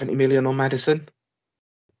spend 70 million on Maddison,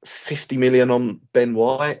 50 million on Ben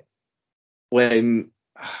White, when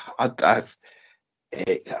I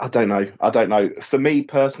don't know. I don't know. For me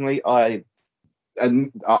personally, I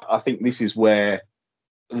think this is where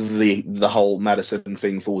the whole Maddison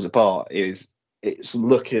thing falls apart. Is it's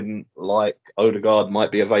looking like Odegaard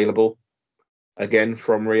might be available again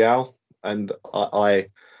from Real, and I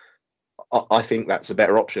think that's a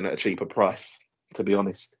better option at a cheaper price, to be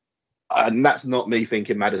honest. And that's not me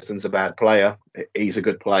thinking Maddison's a bad player. He's a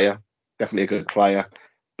good player, definitely a good player.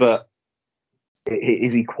 But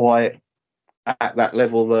is he quite at that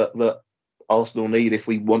level that Arsenal need if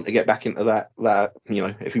we want to get back into that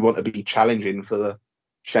if we want to be challenging for the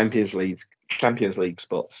Champions League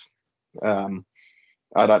spots. I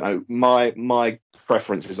don't know. My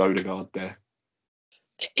preference is Odegaard there.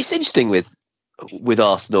 It's interesting with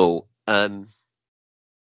Arsenal. I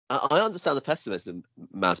understand the pessimism,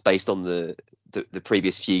 Maz, based on the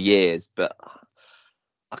previous few years, but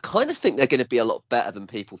I kind of think they're going to be a lot better than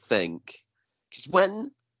people think. Because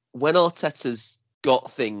when Arteta's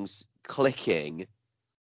got things clicking,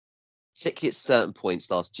 particularly at certain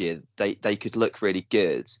points last year, they could look really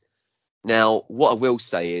good. Now, what I will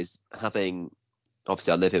say is,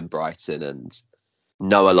 obviously I live in Brighton and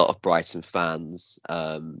know a lot of Brighton fans.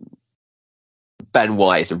 Ben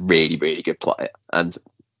White is a really, really good player, and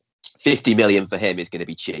 50 million for him is going to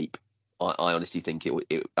be cheap. I honestly think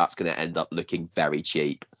that's going to end up looking very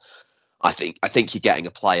cheap. I think you're getting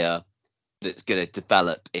a player that's going to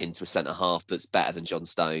develop into a centre half that's better than John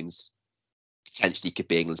Stones. Potentially could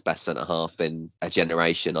be England's best centre half in a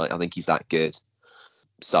generation. I think he's that good.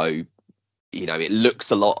 So, it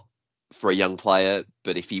looks a lot for a young player,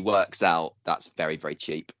 but if he works out, that's very, very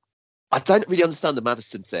cheap. I don't really understand the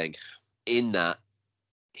Maddison thing, in that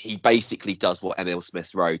he basically does what Emile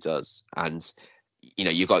Smith-Rowe does. And,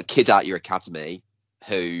 you've got a kid out your academy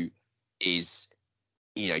who is,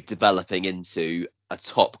 developing into a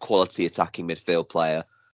top quality attacking midfield player.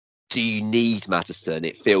 Do you need Maddison?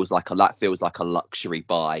 That feels like a luxury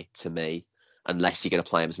buy to me, unless you're going to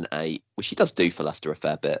play him as an 8, which he does do for Leicester a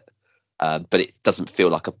fair bit. But it doesn't feel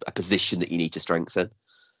like a position that you need to strengthen.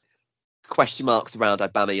 Question marks around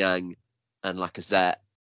Aubameyang and Lacazette,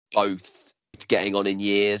 both getting on in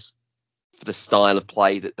years for the style of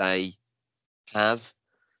play that they have.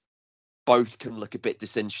 Both can look a bit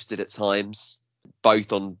disinterested at times,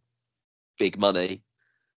 both on big money.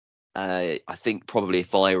 I think probably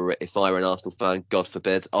if I were an Arsenal fan, God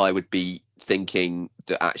forbid, I would be thinking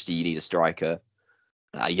that actually you need a striker,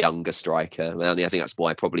 a younger striker. I think that's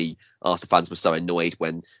why probably Arsenal fans were so annoyed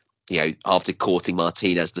when, after courting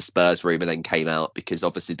Martinez, the Spurs rumour then came out, because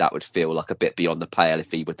obviously that would feel like a bit beyond the pale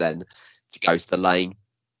if he were then to go to the lane.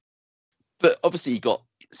 But obviously you got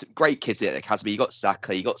some great kids at the academy. You got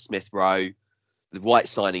Saka, you got Smith-Rowe. The White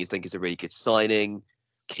signing, I think, is a really good signing.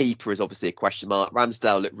 Keeper is obviously a question mark.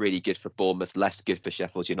 Ramsdale looked really good for Bournemouth, less good for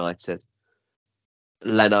Sheffield United.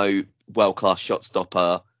 Leno, world-class shot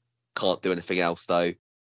stopper. Can't do anything else, though.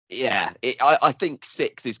 Yeah, I think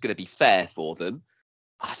 6th is going to be fair for them.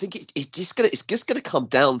 I think it's just going to come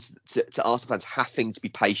down to Arsenal fans having to be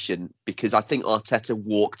patient, because I think Arteta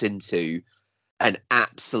walked into an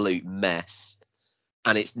absolute mess,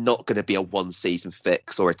 and it's not going to be a 1-season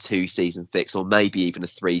fix or a 2-season fix or maybe even a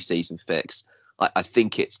 3-season fix. I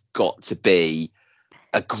think it's got to be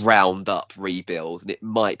a ground-up rebuild, and it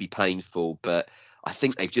might be painful, but I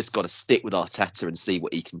think they've just got to stick with Arteta and see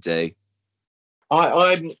what he can do.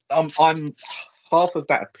 I'm half of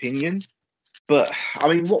that opinion, but I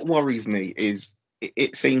mean, what worries me is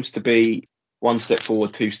it seems to be 1 step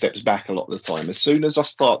forward, 2 steps back a lot of the time. As soon as I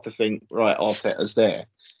start to think, right, Arteta's there,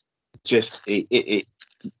 it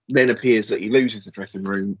then appears that he loses the dressing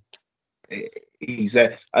room. He's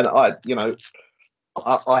there, and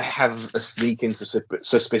I have a sneaking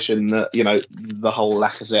suspicion that the whole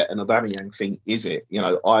Lacazette and Aubameyang thing is it.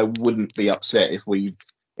 I wouldn't be upset if we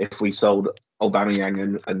sold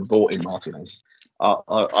Aubameyang and bought in Martinez.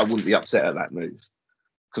 I wouldn't be upset at that move,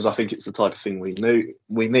 because I think it's the type of thing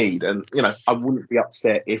we need. And I wouldn't be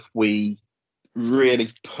upset if we really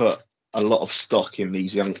put a lot of stock in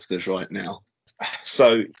these youngsters right now.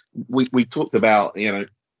 So we talked about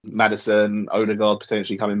Maddison, Odegaard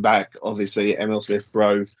potentially coming back, obviously Emile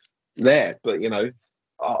Smith-Rowe there, but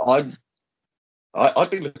I'd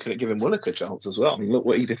be looking at giving Willock a chance as well. I mean, look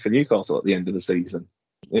what he did for Newcastle at the end of the season.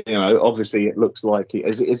 Obviously it looks like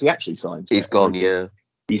is he actually signed? He's gone, yeah.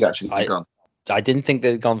 He's actually gone. I didn't think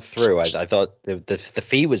they'd gone through. I thought the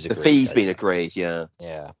fee was agreed. The fee's been agreed, yeah.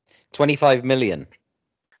 Yeah, 25 million.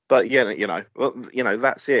 But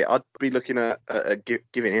that's it. I'd be looking at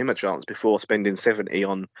giving him a chance before spending 70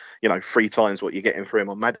 on 3 times what you're getting for him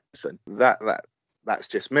on Maddison. That's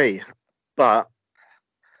just me. But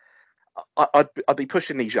I'd be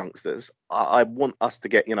pushing these youngsters. I want us to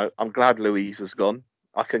get. I'm glad Luiz has gone.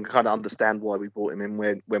 I can kind of understand why we brought him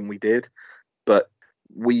in when we did, but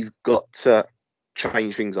we've got to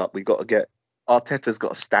change things up. We've got to get Arteta's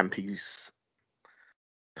got to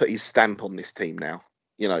put his stamp on this team now.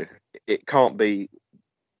 It can't be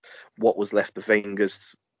what was left of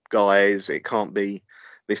Wenger's guys. It can't be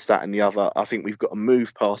this, that, and the other. I think we've got to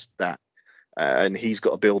move past that, and he's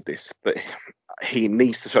got to build this. But he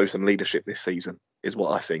needs to show some leadership this season, is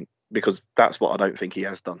what I think, because that's what I don't think he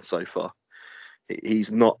has done so far.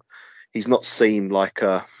 He's not seen like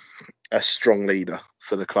a strong leader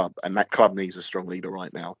for the club, and that club needs a strong leader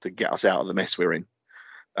right now to get us out of the mess we're in,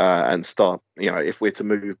 and start. If we're to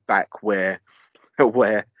move back where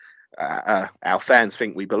our fans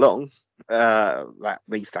think we belong, that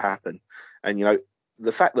needs to happen. And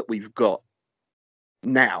the fact that we've got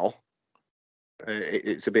now,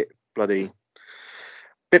 it's a bit bloody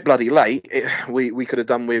late. We could have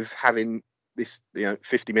done with having this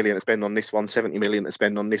 50 million to spend on this one, 70 million to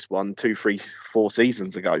spend on this one 2, 3, 4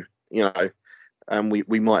 seasons ago, and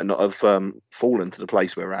we might not have fallen to the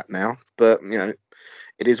place we're at now. But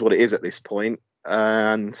it is what it is at this point,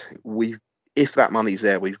 and if that money's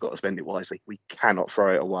there, we've got to spend it wisely. We cannot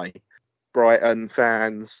throw it away. Brighton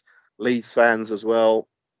fans, Leeds fans as well,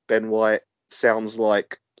 Ben White sounds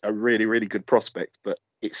like a really, really good prospect, but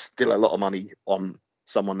it's still a lot of money on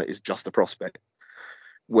someone that is just a prospect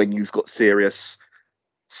when you've got serious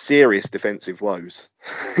defensive woes.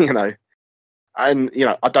 And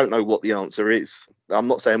I don't know what the answer is. I'm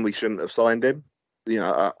not saying we shouldn't have signed him.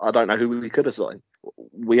 I don't know who we could have signed.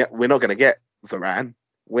 We're not going to get Varane.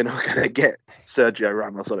 We're not going to get Sergio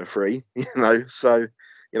Ramos on a free. So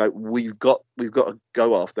we've got to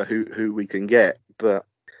go after who we can get. But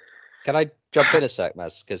can I jump in a sec,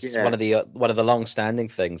 Maz? Because one of the long-standing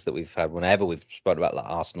things that we've had whenever we've spoken about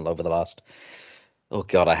Arsenal over the last, oh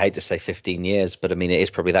God, I hate to say 15 years, but I mean, it is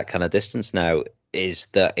probably that kind of distance now, is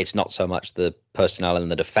that it's not so much the personnel in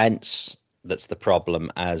the defence that's the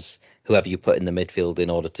problem as whoever you put in the midfield in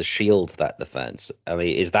order to shield that defence. I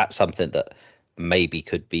mean, is that something that maybe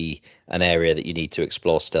could be an area that you need to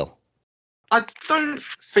explore still? I don't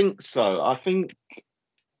think so. I think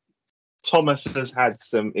Thomas has had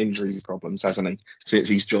some injury problems, hasn't he, since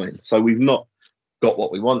he's joined? So we've not got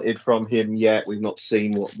what we wanted from him yet. We've not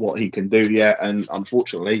seen what he can do yet, and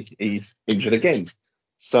unfortunately, he's injured again.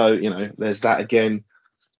 So there's that again.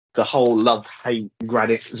 The whole love-hate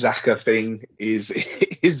Granit Xhaka thing is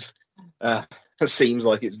seems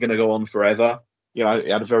like it's going to go on forever. He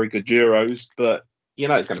had a very good Euros, but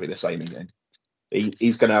it's going to be the same again.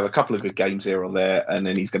 He's going to have a couple of good games here or there, and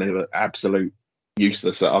then he's going to have absolute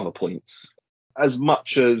useless at other points. As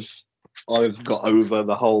much as I've got over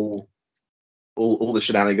the whole all the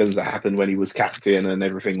shenanigans that happened when he was captain and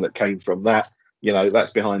everything that came from that,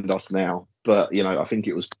 that's behind us now. But I think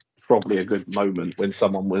it was probably a good moment when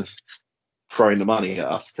someone was throwing the money at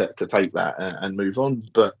us to take that and move on.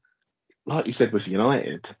 But like you said with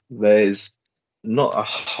United, there's not a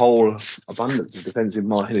whole abundance of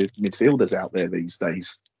defensive-minded midfielders out there these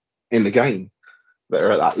days in the game that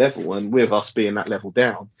are at that level. And with us being that level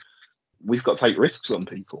down, we've got to take risks on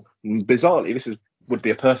people. And bizarrely, this would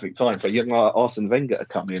be a perfect time for young Arsene Wenger to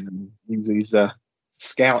come in and use his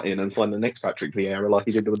scouting and find the next Patrick Vieira like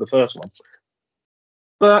he did with the first one.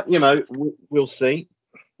 But, we'll see.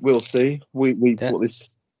 We'll see. We've got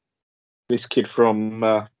this kid from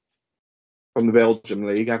the Belgium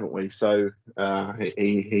league, haven't we? So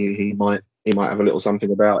he might have a little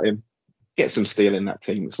something about him. Get some steel in that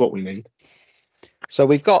team. It's what we need. So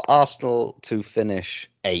we've got Arsenal to finish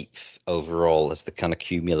 8th overall as the kind of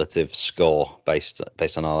cumulative score based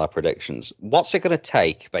on all our predictions. What's it going to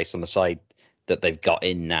take based on the side that they've got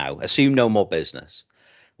in now? Assume no more business.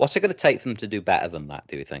 What's it going to take for them to do better than that,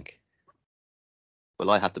 do you think? Well,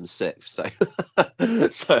 I had them 6th, so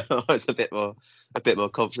so I was a bit more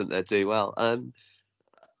confident they'd do well.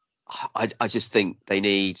 I just think they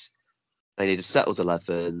need a settled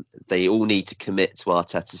 11. They all need to commit to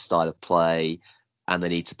Arteta's style of play, and they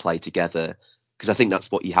need to play together, because I think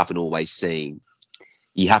that's what you haven't always seen.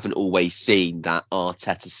 You haven't always seen that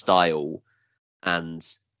Arteta style and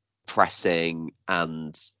pressing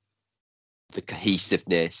and the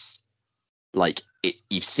cohesiveness. Like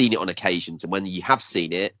you've seen it on occasions, and when you have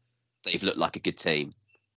seen it, they've looked like a good team.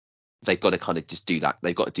 They've got to kind of just do that.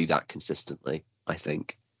 They've got to do that consistently, I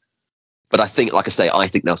think. But I think, like I say, I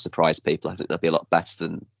think they'll surprise people. I think they'll be a lot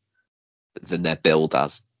better than their bill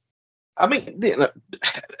does. I mean,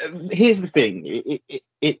 here's the thing.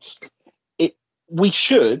 We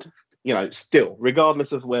should, still,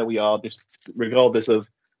 regardless of where we are, regardless of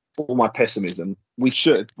all my pessimism, we're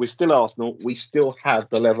still Arsenal. We still have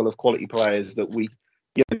the level of quality players that we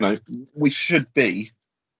should be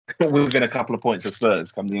within a couple of points of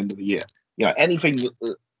Spurs come the end of the year.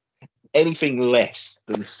 Anything less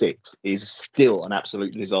than 6th is still an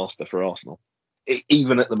absolute disaster for Arsenal,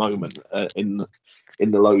 even at the moment in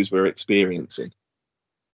the lows we're experiencing.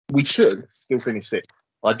 We should still finish 6th.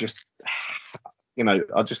 I just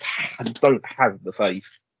don't have the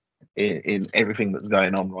faith in everything that's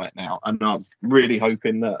going on right now, and I'm really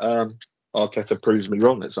hoping that Arteta proves me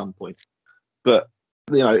wrong at some point. But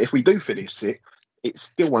if we do finish sixth, it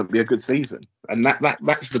still won't be a good season, and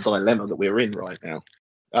that's the dilemma that we're in right now.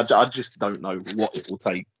 I just don't know what it will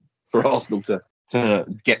take for Arsenal to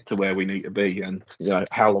get to where we need to be, and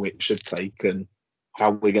how long it should take, and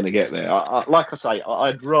how we're going to get there. Like I say,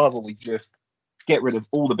 I'd rather we just get rid of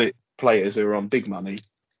all the big players who are on big money,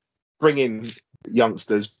 bring in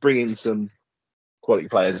youngsters, bring in some quality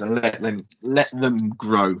players, and let them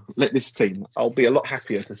grow. Let this team. I'll be a lot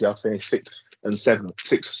happier to see us finish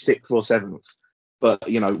sixth or seventh, but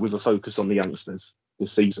with a focus on the youngsters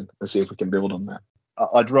this season and see if we can build on that.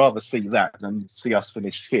 I'd rather see that than see us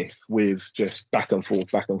finish fifth with just back and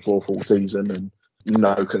forth all season and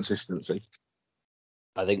no consistency.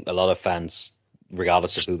 I think a lot of fans,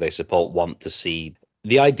 regardless of who they support, want to see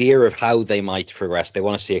the idea of how they might progress. They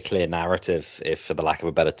want to see a clear narrative, if for the lack of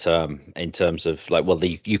a better term, in terms of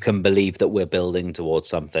you can believe that we're building towards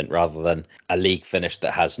something rather than a league finish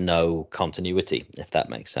that has no continuity, if that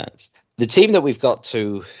makes sense. The team that we've got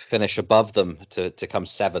to finish above them to come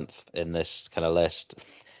seventh in this kind of list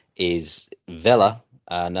is Villa.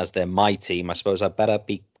 And as they're my team, I suppose I better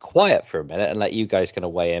be quiet for a minute and let you guys kind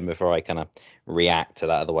of weigh in before I kind of react to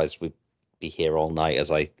that. Otherwise, we'd be here all night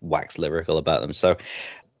as I wax lyrical about them. So,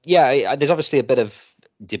 yeah, there's obviously a bit of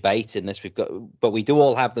debate in this. But we do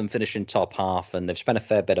all have them finishing top half, and they've spent a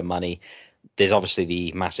fair bit of money. There's obviously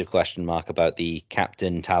the massive question mark about the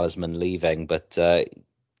captain talisman leaving, but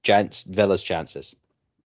Villa's chances.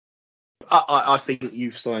 I think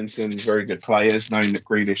you've signed some very good players, knowing that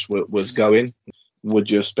Grealish was going.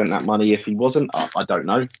 Would you have spent that money if he wasn't? I don't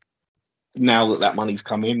know. Now that money's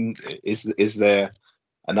come in, is there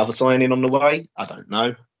another signing on the way? I don't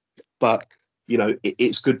know. But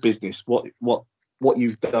it's good business. What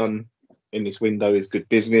you've done in this window is good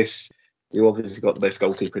business. You obviously got the best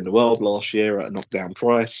goalkeeper in the world last year at a knockdown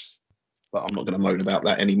price, but I'm not going to moan about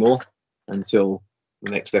that anymore until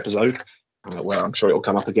the next episode, where I'm sure it'll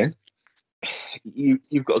come up again.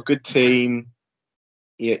 You've got a good team.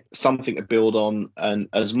 Something to build on, and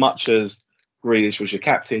as much as Grealish was your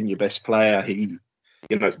captain, your best player, he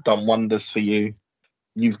done wonders for you.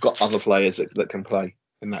 You've got other players that can play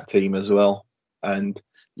in that team as well, and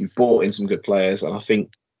you've brought in some good players. And I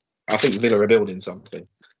think Villa are building something.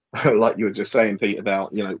 Like you were just saying, Pete,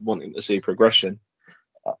 about wanting to see progression.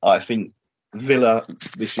 I think Villa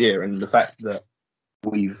this year, and the fact that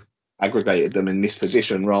we've aggregated them in this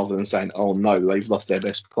position rather than saying, oh no, they've lost their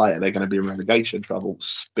best player, they're going to be in relegation trouble,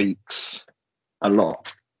 speaks a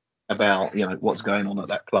lot about what's going on at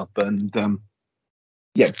that club. And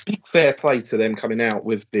big fair play to them coming out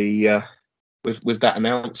with the with that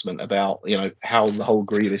announcement about how the whole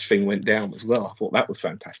Grealish thing went down as well. I thought that was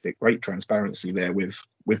fantastic. Great transparency there with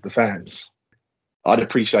the fans. I'd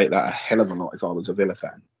appreciate that a hell of a lot if I was a Villa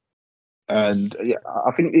fan. And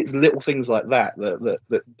I think it's little things like that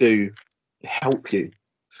do help you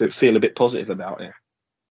feel a bit positive about it.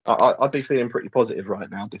 I'd be feeling pretty positive right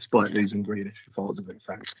now, despite losing Grealish, if I was a big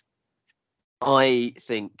fan. I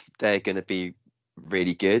think they're going to be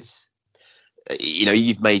really good.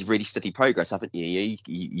 You've made really steady progress, haven't you?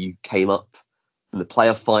 You came up from the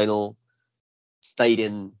playoff final, stayed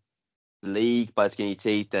in the league by the skin of your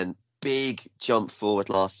teeth, then big jump forward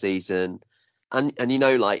last season. And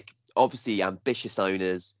obviously ambitious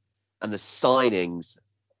owners, and the signings,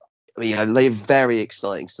 they're very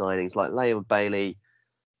exciting signings like Leon Bailey.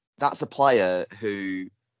 That's a player who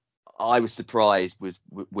I was surprised would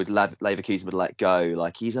Leverkusen would let go.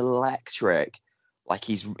 He's electric.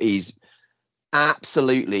 He's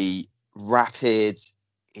absolutely rapid.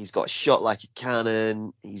 He's got a shot like a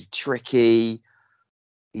cannon. He's tricky.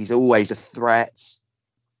 He's always a threat.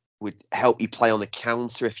 Would help you play on the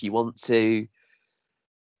counter if you want to.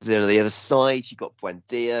 Then on the other side, you've got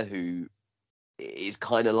Buendia, who is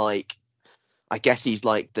kind of I guess he's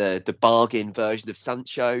like the bargain version of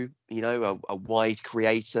Sancho, a wide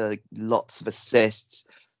creator, lots of assists,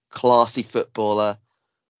 classy footballer.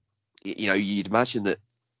 You'd imagine that,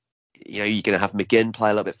 you're going to have McGinn play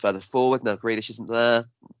a little bit further forward. Now Grealish isn't there.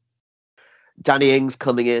 Danny Ings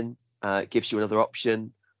coming in gives you another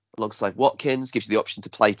option alongside Watkins, gives you the option to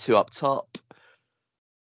play two up top.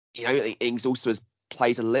 Ings also has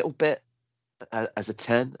played a little bit as a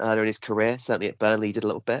 10 earlier in his career. Certainly at Burnley he did a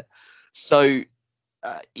little bit. So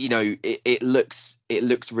it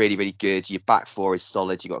looks really, really good. Your back four is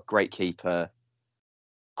solid. You've got a great keeper.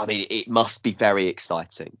 It must be very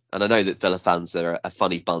exciting. And I know that Villa fans are a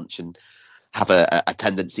funny bunch and have a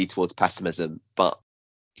tendency towards pessimism, but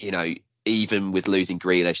even with losing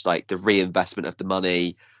Grealish, the reinvestment of the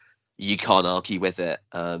money, you can't argue with it.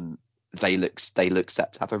 They look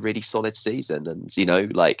set to have a really solid season, and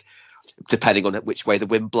depending on which way the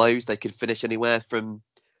wind blows, they could finish anywhere from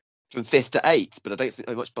 5th to 8th, but I don't think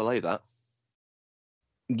they're much below that.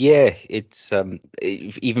 Yeah, it's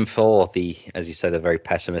even for the, as you say, the very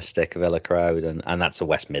pessimistic Villa crowd, and that's a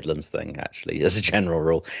West Midlands thing actually, as a general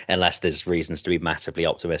rule. Unless there's reasons to be massively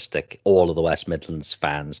optimistic, all of the West Midlands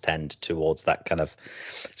fans tend towards that kind of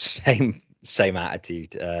same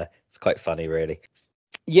attitude. It's quite funny, really.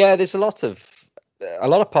 Yeah, there's a lot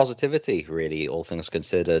of positivity, really, all things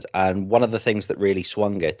considered. And one of the things that really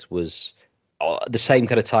swung it was the same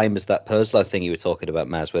kind of time as that Purslow thing you were talking about,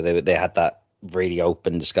 Maz, where they had that really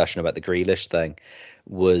open discussion about the Grealish thing,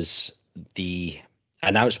 was the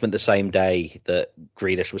announcement the same day that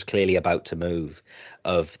Grealish was clearly about to move,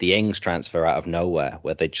 of the Ings transfer out of nowhere,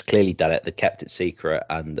 where they just clearly done it, they kept it secret,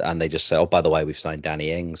 and they just said, oh, by the way, we've signed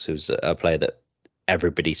Danny Ings, who's a player that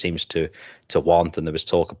everybody seems to want, and there was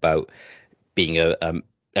talk about being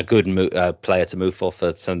a good player to move for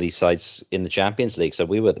some of these sides in the Champions League. So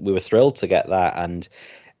we were thrilled to get that, and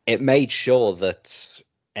it made sure that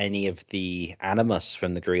any of the animus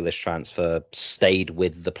from the Grealish transfer stayed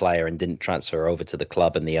with the player and didn't transfer over to the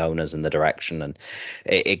club and the owners and the direction. And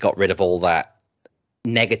it got rid of all that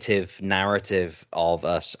negative narrative of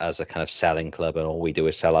us as a kind of selling club, and all we do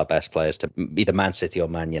is sell our best players to either Man City or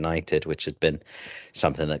Man United, which had been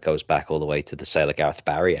something that goes back all the way to the sale of Gareth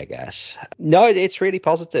Barry, I guess. No, it's really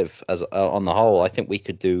positive as on the whole. I think we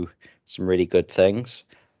could do some really good things.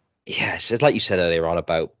 Yes, it's like you said earlier on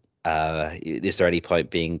about is there any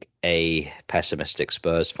point being a pessimistic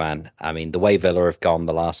Spurs fan? I mean, the way Villa have gone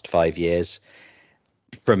the last 5 years,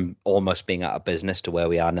 from almost being out of business to where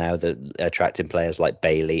we are now, that attracting players like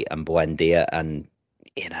Bailey and Buendia, and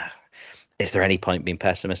is there any point being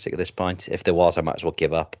pessimistic at this point? If there was, I might as well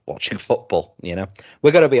give up watching football.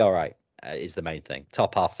 We're going to be all right, is the main thing.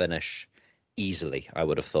 Top half finish easily, I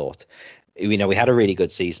would have thought. We had a really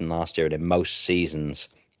good season last year, and in most seasons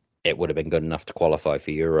it would have been good enough to qualify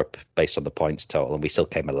for Europe based on the points total, and we still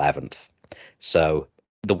came 11th. So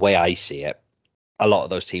the way I see it, a lot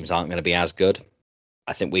of those teams aren't going to be as good.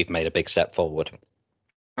 I think we've made a big step forward,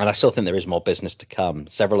 and I still think there is more business to come.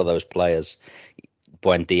 Several of those players,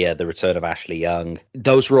 Buendia, the return of Ashley Young,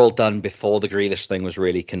 those were all done before the Grealish thing was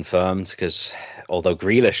really confirmed, because although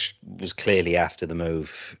Grealish was clearly after the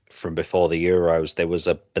move from before the Euros, there was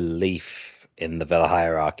a belief in the Villa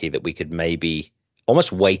hierarchy that we could maybe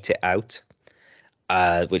almost wait it out,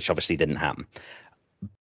 which obviously didn't happen.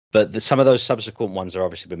 But some of those subsequent ones are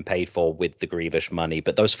obviously been paid for with the Grealish money.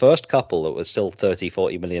 But those first couple that was still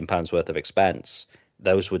 30-40 million pounds worth of expense,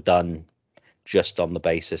 those were done just on the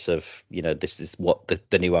basis of, this is what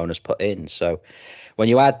the new owners put in. So when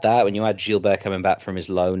you add that, when you add Gilbert coming back from his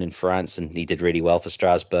loan in France, and he did really well for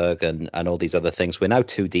Strasbourg, and all these other things, we're now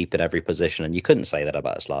too deep in every position. And you couldn't say that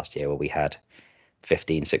about us last year, where we had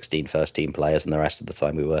 15, 16 first team players, and the rest of the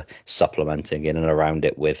time we were supplementing in and around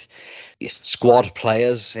it with squad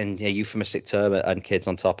players, in a euphemistic term, and kids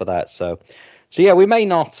on top of that. So yeah, we may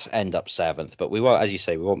not end up 7th, but we won't, as you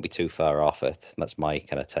say, we won't be too far off it. That's my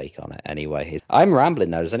kind of take on it anyway. I'm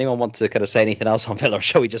rambling now. Does anyone want to kind of say anything else on Villa, or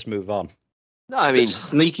shall we just move on? No, I mean,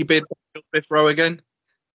 sneaky bit fifth row again.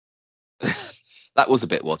 That was a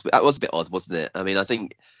bit odd, wasn't it? I mean,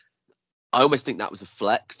 I almost think that was a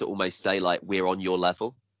flex to almost say, like, we're on your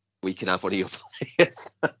level. We can have one of your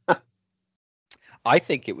players. I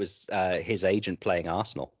think it was his agent playing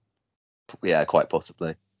Arsenal. Yeah, quite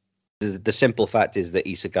possibly. The simple fact is that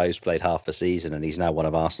Issa Guy's played half a season, and he's now one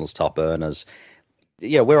of Arsenal's top earners.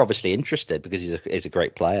 We're obviously interested because he's a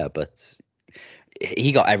great player, but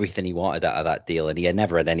he got everything he wanted out of that deal, and he had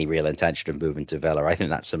never had any real intention of moving to Villa. I think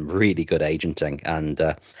that's some really good agenting, and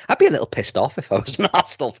I'd be a little pissed off if I was an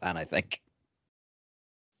Arsenal fan, I think.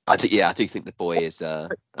 I do think the boy is a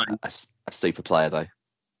super player, though.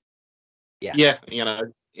 Yeah,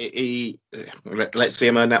 let's see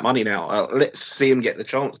him earn that money now. Let's see him get the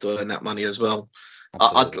chance to earn that money as well.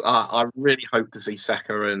 I really hope to see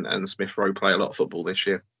Saka and Smith Rowe play a lot of football this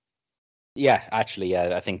year. Yeah, actually,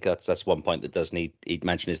 I think that's one point that does need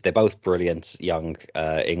mention, is they're both brilliant young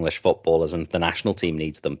English footballers, and the national team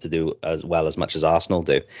needs them to do as well as much as Arsenal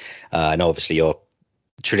do. I know obviously you're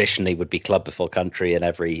traditionally would be club before country and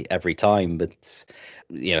every time, but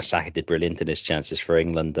Saka did brilliant in his chances for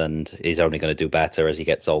England, and he's only going to do better as he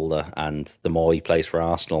gets older, and the more he plays for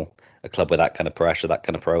Arsenal, a club with that kind of pressure, that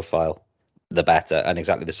kind of profile, the better. And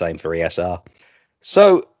exactly the same for ESR.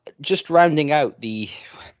 So just rounding out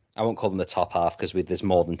I won't call them the top half because there's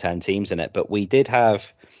more than 10 teams in it, but we did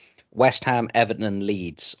have West Ham, Everton, and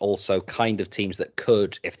Leeds also kind of teams that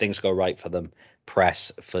could, if things go right for them,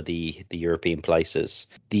 press for the European places.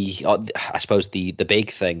 I suppose the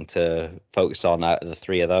big thing to focus on out of the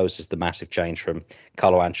three of those is the massive change from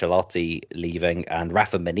Carlo Ancelotti leaving and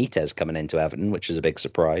Rafa Benitez coming into Everton, which is a big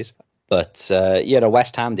surprise. But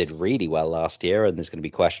West Ham did really well last year, and there's going to be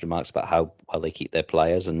question marks about how well they keep their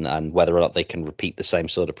players and whether or not they can repeat the same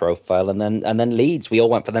sort of profile. And then Leeds, we all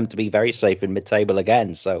want for them to be very safe in mid-table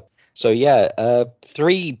again. So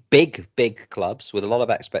three big clubs with a lot of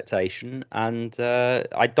expectation, and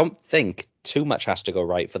I don't think too much has to go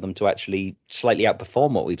right for them to actually slightly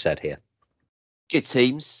outperform what we've said here. Good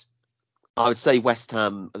teams. I would say West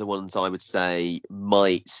Ham are the ones I would say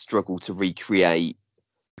might struggle to recreate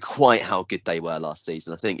quite how good they were last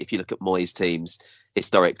season. I think if you look at Moyes' teams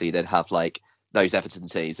historically, they'd have like those Everton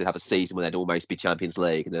teams, they'd have a season where they'd almost be Champions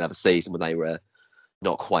League, and they'd have a season where they were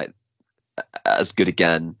not quite as good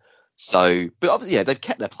again. So, but obviously, they've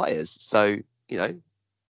kept their players. So,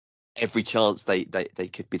 every chance they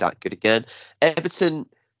could be that good again. Everton,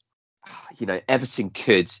 Everton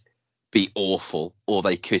could be awful or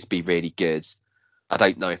they could be really good. I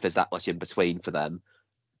don't know if there's that much in between for them.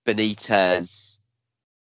 Benitez,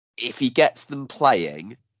 if he gets them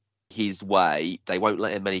playing his way, they won't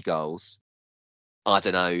let in many goals. I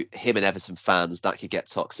don't know, him and Everton fans, that could get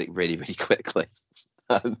toxic really, really quickly.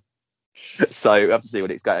 So we have to see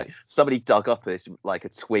when it's going. Somebody dug up a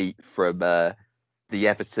tweet from the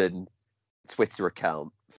Everton Twitter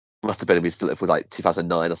account. Must have been it was like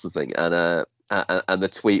 2009 or something, and the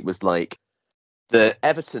tweet was like, the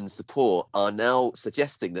Everton support are now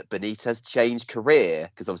suggesting that Benitez changed career,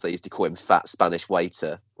 because obviously they used to call him Fat Spanish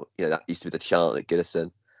Waiter. That used to be the chant at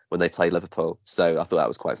Goodison when they played Liverpool. So I thought that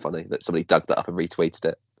was quite funny that somebody dug that up and retweeted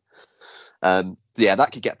it.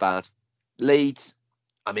 That could get bad. Leeds,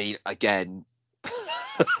 I mean, again,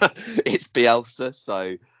 it's Bielsa,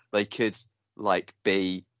 so they could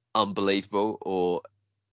be unbelievable, or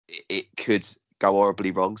it could go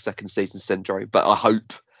horribly wrong, second season syndrome. But I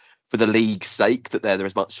hope, for the league's sake, that they're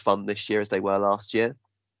as much fun this year as they were last year.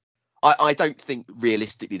 I don't think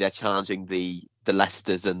realistically they're challenging the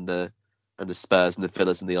Leicesters and the Spurs and the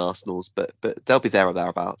Villas and the Arsenals, but they'll be there or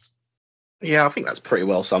thereabouts. Yeah, I think that's pretty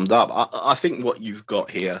well summed up. I think what you've got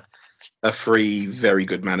here are three very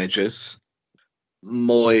good managers.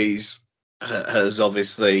 Moyes has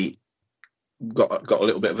obviously got a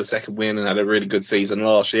little bit of a second win and had a really good season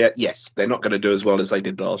last year. Yes, they're not going to do as well as they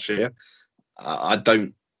did last year. I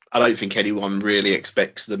don't think anyone really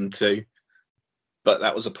expects them to, but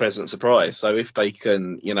that was a pleasant surprise. So if they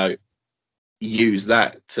can, use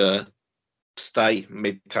that to stay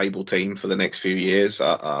mid-table team for the next few years,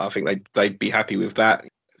 I think they'd be happy with that. A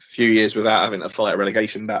few years without having to fight a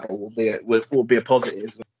relegation battle will be a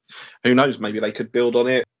positive. Who knows? Maybe they could build on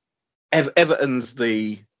it. Everton's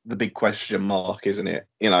the big question mark, isn't it?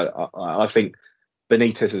 I think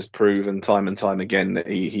Benitez has proven time and time again that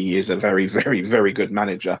he is a very, very, very good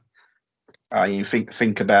manager. You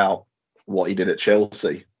think about what he did at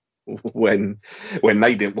Chelsea when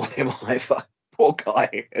they didn't want him either. Poor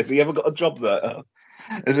guy. Has he ever got a job there?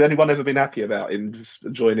 Has anyone ever been happy about him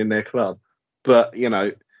just joining their club? But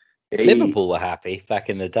Liverpool were happy back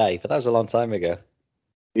in the day, but that was a long time ago.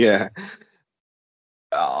 Yeah,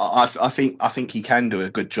 I think he can do a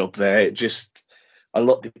good job there. It just a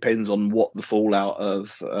lot depends on what the fallout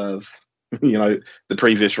of the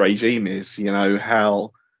previous regime is.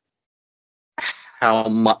 How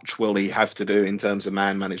much will he have to do in terms of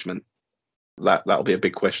man management? That'll be a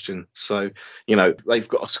big question. So they've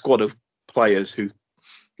got a squad of players who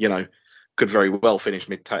could very well finish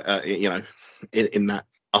in that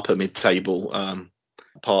upper mid-table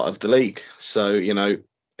part of the league. So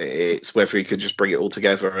it's whether he could just bring it all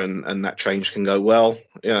together and that change can go well.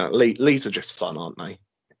 Leeds are just fun, aren't they?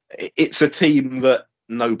 It's a team that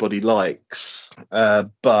nobody likes,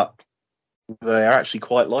 but they're actually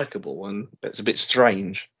quite likeable, and it's a bit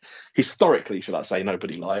strange. Historically, should I say,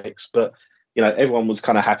 nobody likes, but everyone was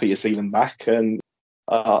kind of happy to see them back. And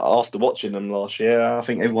after watching them last year, I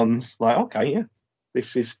think everyone's like, okay, yeah,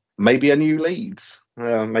 this is maybe a new Leeds.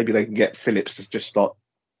 Maybe they can get Phillips to just start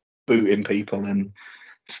booting people and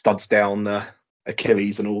studs down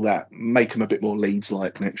Achilles and all that. Make them a bit more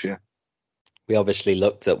Leeds-like next year. We obviously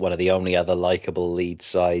looked at one of the only other likeable Leeds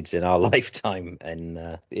sides in our lifetime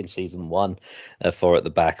in season one, four at the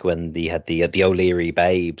back, when they had the O'Leary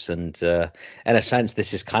Babes, and in a sense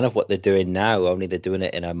this is kind of what they're doing now, only they're doing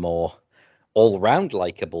it in a more all-round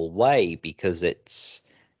likeable way, because it's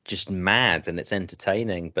just mad and it's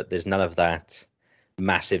entertaining, but there's none of that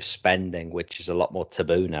massive spending, which is a lot more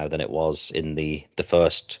taboo now than it was in the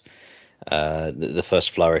first the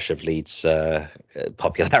first flourish of Leeds'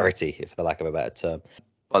 popularity, for the lack of a better term.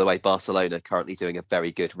 By the way, Barcelona currently doing a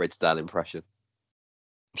very good Ridsdale impression.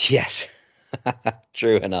 Yes,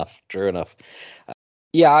 true enough.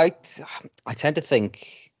 Yeah, I tend to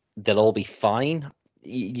think they'll all be fine.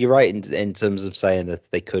 You're right in terms of saying that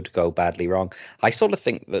they could go badly wrong. I sort of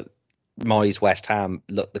think that Moyes West Ham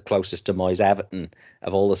looked the closest to Moyes Everton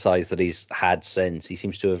of all the sides that he's had since. He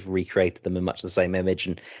seems to have recreated them in much the same image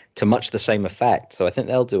and to much the same effect. So I think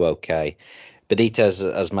they'll do okay. Benitez,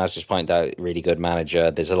 as Maz just pointed out, really good manager.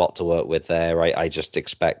 There's a lot to work with there. I just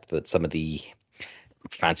expect that some of the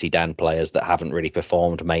fancy Dan players that haven't really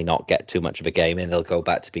performed may not get too much of a game in. They'll go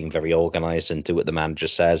back to being very organised and do what the manager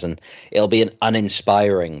says. And it'll be an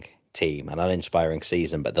uninspiring team, an uninspiring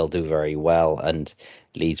season, but they'll do very well. And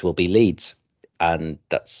Leeds will be Leeds. And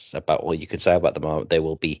that's about all you can say about them. They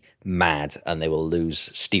will be mad and they will lose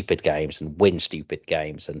stupid games and win stupid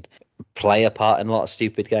games and play a part in a lot of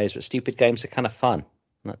stupid games. But stupid games are kind of fun.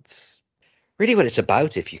 That's really what it's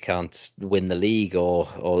about. If you can't win the league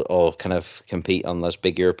or kind of compete on those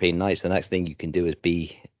big European nights, the next thing you can do is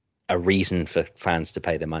be a reason for fans to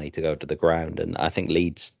pay the money to go to the ground. And I think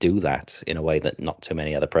Leeds do that in a way that not too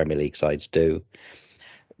many other Premier League sides do.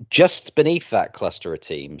 Just beneath that cluster of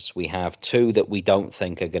teams, we have two that we don't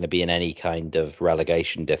think are going to be in any kind of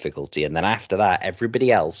relegation difficulty. And then after that,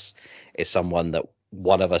 everybody else is someone that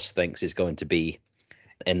one of us thinks is going to be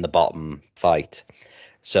in the bottom fight.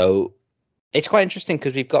 So it's quite interesting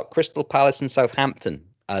because we've got Crystal Palace and Southampton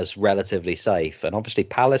as relatively safe. And obviously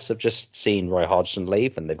Palace have just seen Roy Hodgson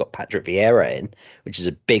leave and they've got Patrick Vieira in, which is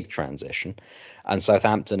a big transition. And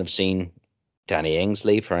Southampton have seen Danny Ings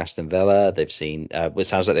leave for Aston Villa. They've seen, it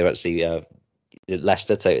sounds like they've actually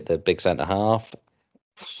Leicester take the big centre half.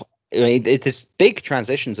 I mean, there's big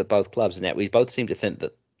transitions at both clubs, and yet we both seem to think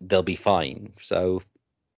that they'll be fine. So,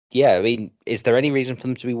 yeah, I mean, is there any reason for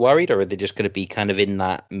them to be worried, or are they just going to be kind of in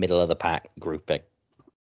that middle of the pack grouping?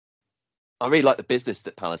 I really like the business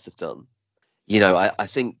that Palace have done. You know, I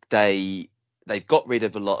think they've got rid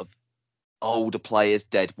of a lot of older players,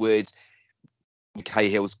 Deadwood.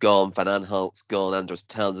 Cahill's gone, Van Aanholt's gone, Andros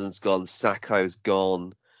Townsend's gone, Sakho's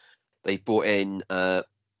gone. They brought in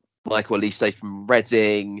Michael Olise from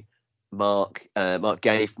Reading, Mark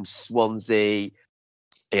Gay from Swansea,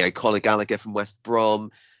 Conor Gallagher from West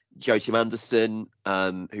Brom, Joachim Anderson,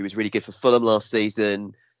 who was really good for Fulham last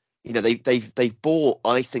season. You know, they've bought.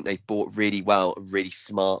 I think they've bought really well, really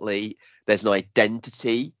smartly. There's an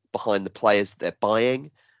identity behind the players that they're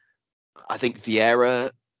buying. I think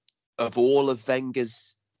Vieira, of all of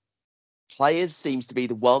Wenger's players, seems to be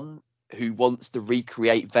the one who wants to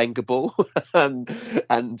recreate Wenger ball. and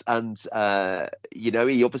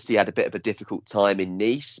he obviously had a bit of a difficult time in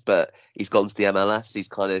Nice, but he's gone to the MLS. He's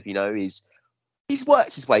kind of, he's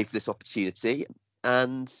worked his way for this opportunity.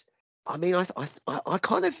 And I mean, I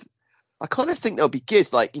kind of think they'll be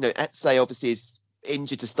good. Like, Eze obviously is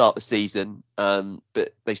injured to start the season, but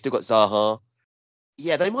they've still got Zaha.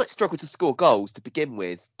 Yeah, they might struggle to score goals to begin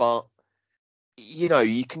with, but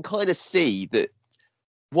you can kind of see that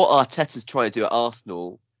what Arteta's trying to do at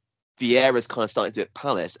Arsenal, Vieira's kind of starting to do at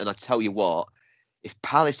Palace. And I tell you what, if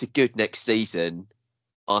Palace are good next season,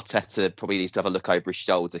 Arteta probably needs to have a look over his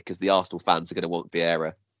shoulder because the Arsenal fans are going to want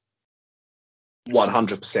Vieira.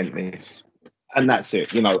 100% miss. And that's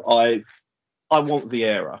it. I want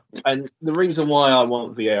Vieira. And the reason why I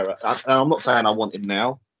want Vieira, and I'm not saying I want him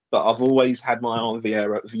now, but I've always had my eye on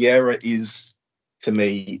Vieira. Vieira is, to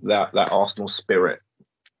me, that Arsenal spirit.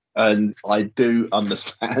 And I do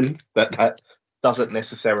understand that doesn't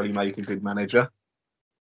necessarily make a good manager.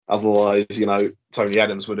 Otherwise, Tony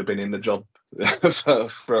Adams would have been in the job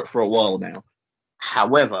for a while now.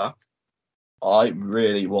 However, I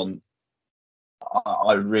really want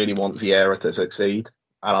Vieira to succeed,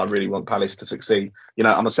 and I really want Palace to succeed.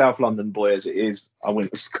 I'm a South London boy as it is. I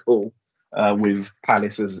went to school with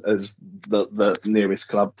Palace as the nearest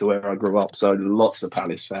club to where I grew up, so lots of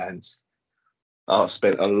Palace fans. I've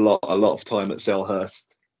spent a lot of time at Selhurst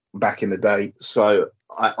back in the day, so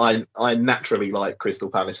I naturally like Crystal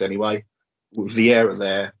Palace anyway. With Vieira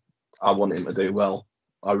there, I want him to do well.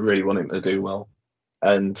 I really want him to do well,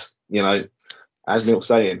 and as Neil's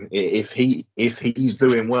saying, if he's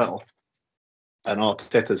doing well and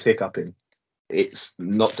Arteta's hiccuping, it's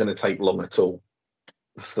not going to take long at all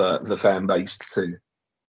for the fan base to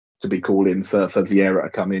be calling for Vieira to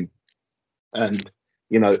come in. And,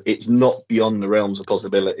 it's not beyond the realms of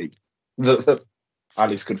possibility that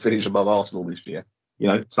Palace could finish above Arsenal this year.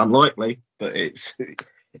 It's unlikely, but it's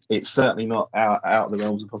certainly not out of the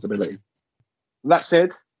realms of possibility. That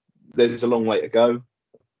said, there's a long way to go.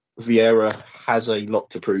 Vieira has a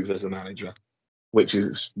lot to prove as a manager, which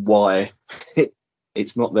is why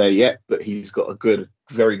it's not there yet, but he's got a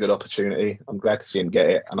very good opportunity. I'm glad to see him get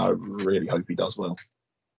it, and I really hope he does well.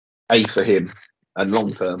 A, for him, and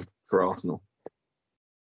long term for Arsenal.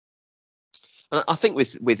 And I think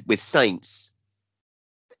with Saints,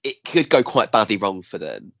 it could go quite badly wrong for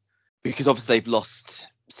them, because obviously they've lost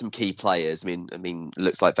some key players. I mean, it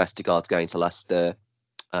looks like Vestergaard's going to Leicester,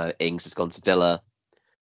 Ings has gone to Villa,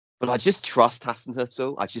 but I just trust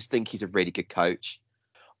Hasenhüttl. I just think he's a really good coach.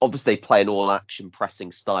 Obviously, they play an all-action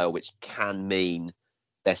pressing style, which can mean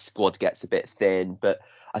their squad gets a bit thin. But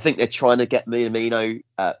I think they're trying to get Minamino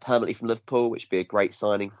permanently from Liverpool, which would be a great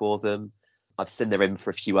signing for them. I've seen they're in for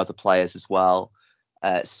a few other players as well.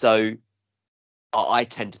 So I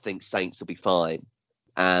tend to think Saints will be fine.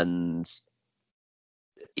 And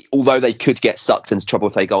although they could get sucked into trouble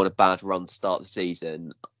if they go on a bad run to start the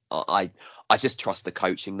season, I just trust the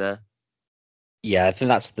coaching there. Yeah, I think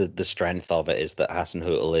that's the strength of it, is that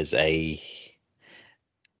Hasenhüttl is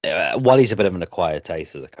while he's a bit of an acquired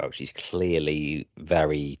taste as a coach, he's clearly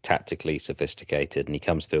very tactically sophisticated, and he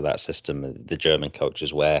comes through that system, the German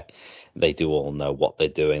coaches, where they do all know what they're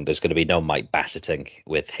doing. There's going to be no Mike Bassetting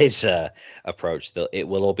with his approach. It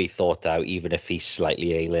will all be thought out, even if he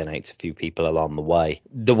slightly alienates a few people along the way.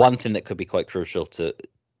 The one thing that could be quite crucial to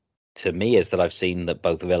me is that I've seen that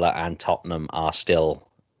both Villa and Tottenham are still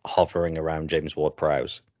hovering around James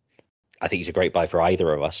Ward-Prowse. I think he's a great buy for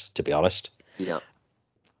either of us, to be honest. Yeah.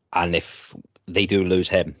 And if they do lose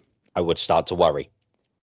him, I would start to worry.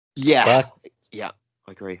 Yeah, I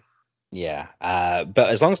agree. Yeah, but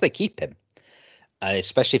as long as they keep him, and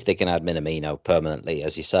especially if they can add Minamino permanently,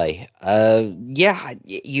 as you say,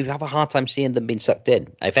 you have a hard time seeing them being sucked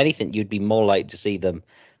in. If anything, you'd be more likely to see them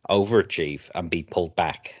overachieve and be pulled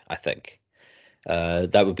back, I think.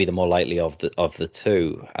 That would be the more likely of the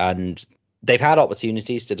two. And they've had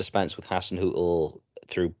opportunities to dispense with Hasenhüttl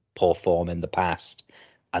through poor form in the past,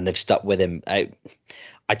 and they've stuck with him.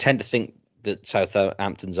 I tend to think that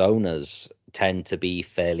Southampton's owners tend to be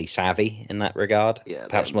fairly savvy in that regard. Yeah,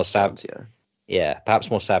 perhaps more savvy. Yeah, perhaps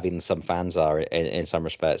more savvy than some fans are in some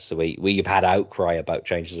respects. So we've had outcry about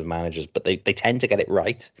changes of managers, but they tend to get it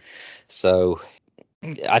right. So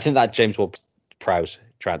I think that James Ward-Prowse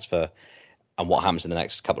transfer and what happens in the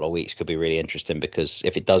next couple of weeks could be really interesting, because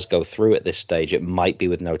if it does go through at this stage, it might be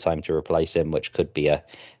with no time to replace him, which could be a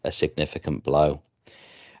significant blow.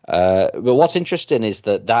 But what's interesting is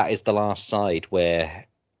that is the last side where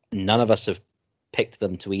none of us have picked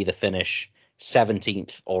them to either finish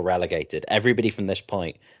 17th or relegated. Everybody from this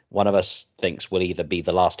point, one of us thinks will either be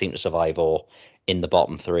the last team to survive or in the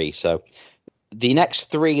bottom three. So the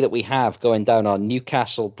next three that we have going down are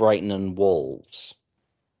Newcastle, Brighton and Wolves.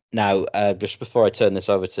 Now, just before I turn this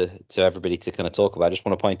over to everybody to kind of talk about, I just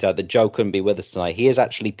want to point out that Joe couldn't be with us tonight. He is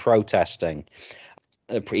actually protesting.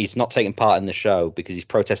 He's not taking part in the show because he's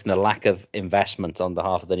protesting the lack of investment on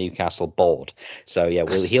behalf of the Newcastle board. So yeah,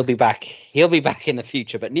 he'll be back. He'll be back in the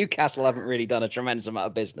future. But Newcastle haven't really done a tremendous amount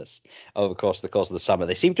of business over the course of the summer.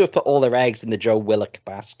 They seem to have put all their eggs in the Joe Willock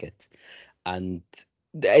basket, and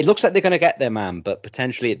it looks like they're going to get their man, but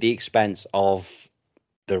potentially at the expense of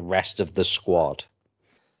the rest of the squad.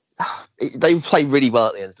 They play really well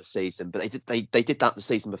at the end of the season, but they did that the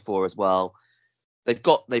season before as well. They've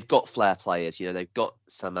got flair players, they've got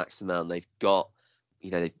Saint-Maximin, they've got,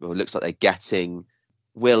 it looks like they're getting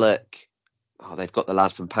Willock. Oh, they've got the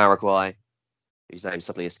lad from Paraguay, whose name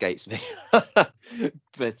suddenly escapes me.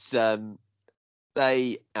 But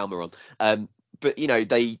Almiron. But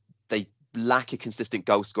they lack a consistent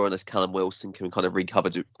goal scorer unless Callum Wilson can kind of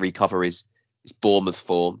recover his Bournemouth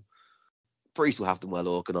form. Bruce will have them well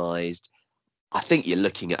organised. I think you're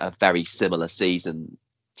looking at a very similar season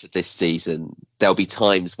to this season. There'll be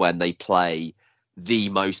times when they play the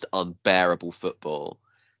most unbearable football.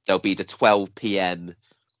 There'll be the 12 p.m.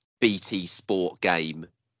 BT Sport game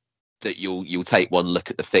that you'll take one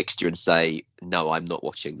look at the fixture and say, no, I'm not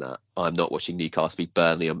watching that. I'm not watching Newcastle beat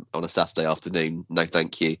Burnley on a Saturday afternoon. No,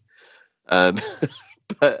 thank you.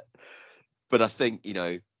 But I think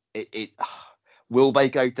will they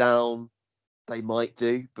go down? They might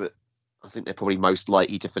do, but I think they're probably most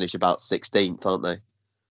likely to finish about 16th, aren't they?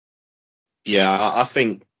 Yeah, I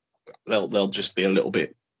think they'll just be a little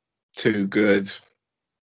bit too good,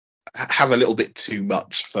 have a little bit too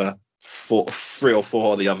much for 3 or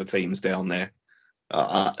 4 of the other teams down there,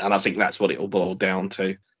 and I think that's what it will boil down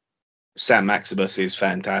to. Saint-Maximin is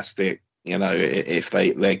fantastic. If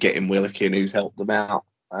they're getting Willock in, who's helped them out,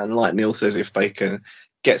 and like Neil says, if they can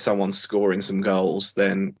get someone scoring some goals,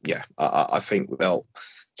 then yeah, I think they'll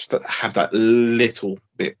just have that little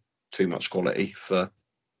bit too much quality for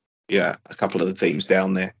a couple of the teams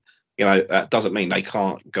down there. That doesn't mean they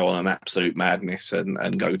can't go on an absolute madness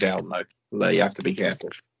and go down, though. They have to be careful.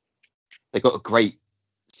 They've got a great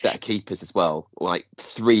set of keepers as well. Like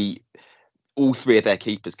all three of their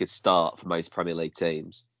keepers could start for most Premier League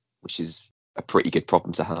teams, which is a pretty good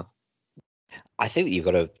problem to have. I think you've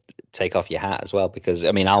got to take off your hat as well, because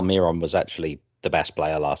Almiron was actually the best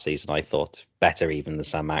player last season. I thought better even than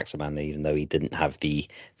Saint-Maximin, even though he didn't have the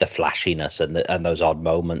flashiness and those odd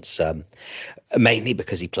moments, mainly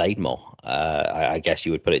because he played more. I guess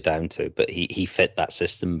you would put it down to, but he fit that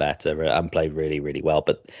system better and played really, really well.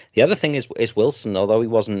 But the other thing is Wilson, although he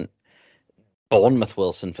wasn't Bournemouth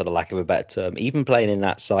Wilson, for the lack of a better term, even playing in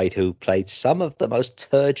that side who played some of the most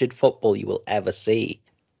turgid football you will ever see,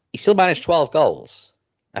 he still managed 12 goals.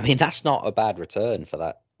 That's not a bad return for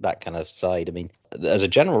that kind of side. As a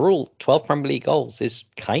general rule, 12 Premier League goals is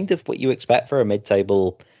kind of what you expect for a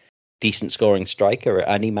mid-table, decent scoring striker,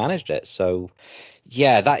 and he managed it. So,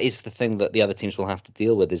 yeah, that is the thing that the other teams will have to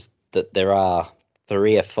deal with, is that there are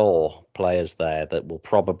 3 or 4 players there that will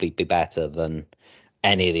probably be better than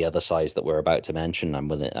any of the other sides that we're about to mention.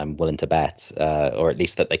 I'm willing to bet, or at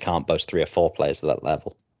least that they can't boast 3 or 4 players at that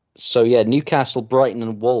level. So, yeah, Newcastle, Brighton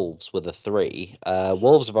and Wolves were the 3.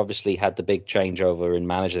 Wolves have obviously had the big changeover in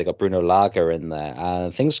manager. They got Bruno Lage in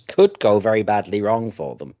there. Things could go very badly wrong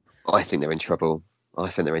for them. I think they're in trouble. I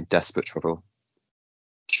think they're in desperate trouble.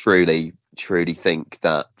 Truly think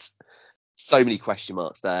that so many question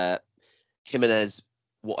marks there. Jimenez,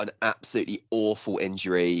 what an absolutely awful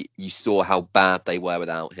injury. You saw how bad they were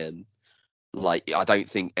without him. I don't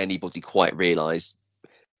think anybody quite realised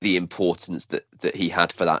the importance that he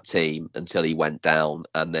had for that team until he went down,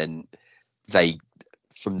 and then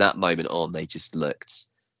from that moment on, they just looked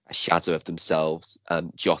a shadow of themselves.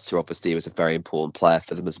 Jota obviously was a very important player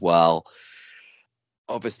for them as well.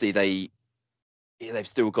 Obviously they've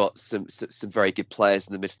still got some very good players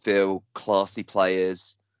in the midfield, classy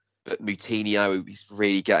players, but Moutinho is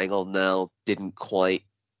really getting on now. Didn't quite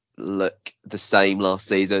look the same last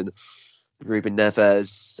season. Ruben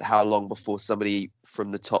Neves, how long before somebody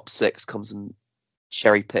from the top 6 comes and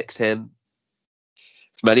cherry picks him?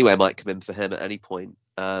 From anywhere might come in for him at any point.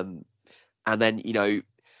 And then,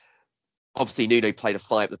 obviously Nuno played a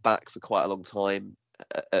 5 at the back for quite a long time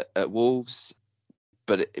at Wolves.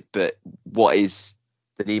 But what is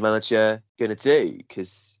the new manager going to do?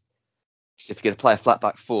 Because if you're going to play a flat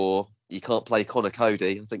back 4, you can't play Connor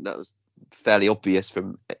Cody. I think that was fairly obvious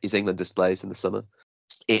from his England displays in the summer.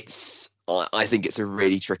 I think it's a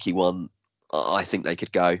really tricky one. I think they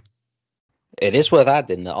could go. It is worth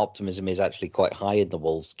adding that optimism is actually quite high in the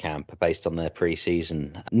Wolves camp based on their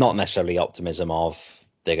pre-season. Not necessarily optimism of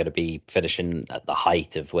they're going to be finishing at the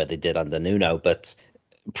height of where they did under Nuno, but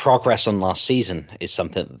progress on last season is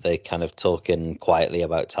something that they're kind of talking quietly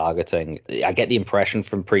about targeting. I get the impression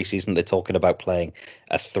from pre-season they're talking about playing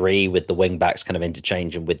a 3 with the wing backs kind of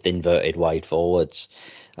interchanging with inverted wide forwards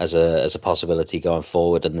as a possibility going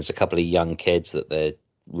forward. And there's a couple of young kids that they're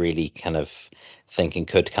really kind of thinking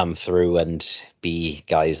could come through and be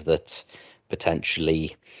guys that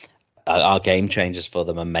potentially are game changers for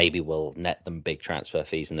them and maybe will net them big transfer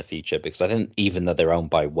fees in the future. Because I think even though they're owned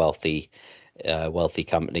by wealthy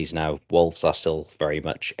companies now, Wolves are still very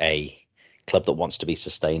much a club that wants to be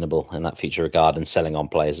sustainable in that future regard, and selling on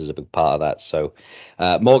players is a big part of that. So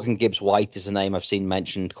Morgan Gibbs-White is a name I've seen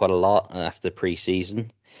mentioned quite a lot after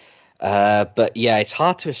pre-season. But yeah, it's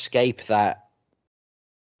hard to escape that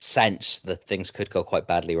sense that things could go quite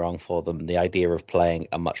badly wrong for them. The idea of playing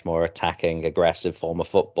a much more attacking, aggressive form of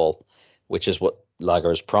football, which is what Lager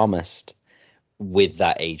has promised, with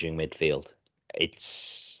that aging midfield.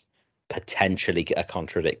 It's potentially a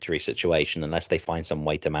contradictory situation unless they find some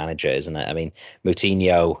way to manage it, isn't it?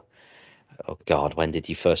 Moutinho, oh God, when did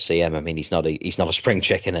you first see him? He's not a spring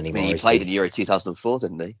chicken anymore. He played in Euro 2004,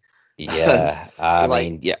 didn't he? Yeah.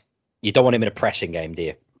 Yeah. You don't want him in a pressing game, do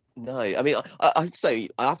you? No, I have to say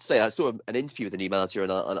I saw an interview with the new manager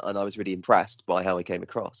and I was really impressed by how he came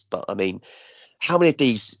across. But how many of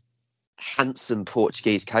these handsome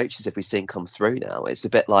Portuguese coaches have we seen come through now? It's a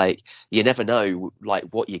bit like you never know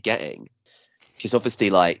what you're getting, because obviously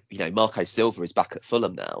Marco Silva is back at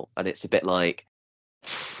Fulham now, and it's a bit like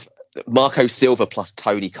Marco Silva plus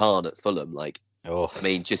Tony Khan at Fulham.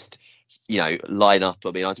 Just line up.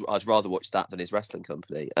 I'd rather watch that than his wrestling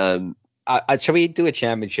company. Shall we do a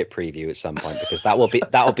championship preview at some point, because that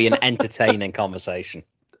will be an entertaining conversation.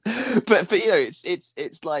 But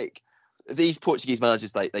it's like these Portuguese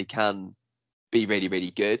managers, they can be really,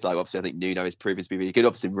 really good. Obviously I think Nuno is proven to be really good.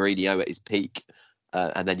 Obviously Mourinho at his peak,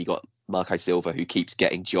 and then you got Marco Silva, who keeps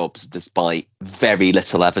getting jobs despite very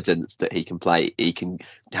little evidence that he can play. He can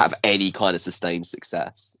have any kind of sustained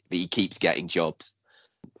success, but he keeps getting jobs.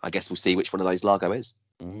 I guess we'll see which one of those Largo is.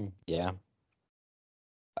 Yeah.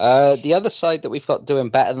 The other side that we've got doing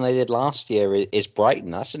better than they did last year is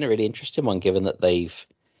Brighton. That's a really interesting one, given that they've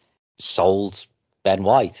sold Ben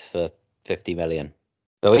White for 50 million.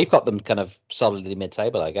 But we've got them kind of solidly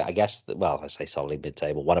mid-table. I guess, I say solidly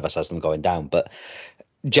mid-table. One of us has them going down, but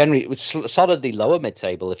generally it's solidly lower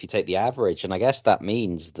mid-table if you take the average. And I guess that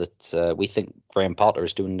means that we think Graham Potter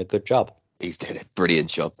is doing a good job. He's doing a brilliant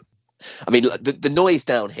job. I mean, the noise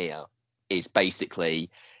down here is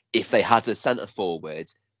basically, if they had a centre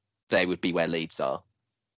forward, they would be where Leeds are.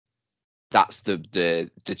 That's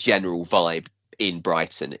the general vibe in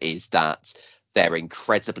Brighton, is that they're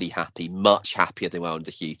incredibly happy, much happier than they were under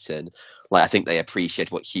Houghton. Like, I think they appreciate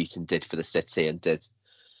what Houghton did for the city and did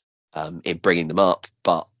in bringing them up.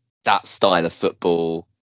 But that style of football,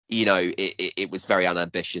 it was very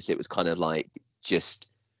unambitious. It was kind of like,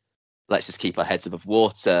 let's just keep our heads above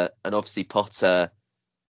water. And obviously Potter,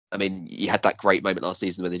 I mean, you had that great moment last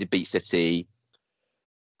season when they did beat City.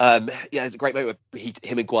 The great moment where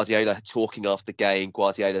him and Guardiola talking after the game.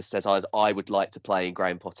 Guardiola says, I would like to play in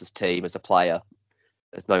Graham Potter's team as a player.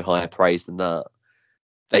 There's no higher praise than that.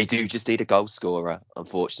 They do just need a goal scorer,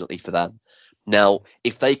 unfortunately for them. Now,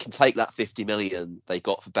 if they can take that 50 million they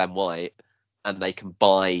got for Ben White and they can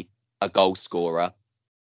buy a goal scorer,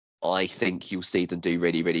 I think you'll see them do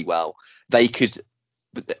really, really well. They could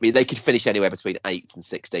finish anywhere between 8th and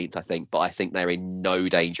 16th, I think, but I think they're in no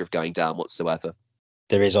danger of going down whatsoever.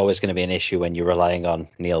 There is always going to be an issue when you're relying on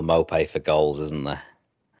Neil Maupay for goals, isn't there?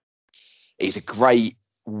 He's a great,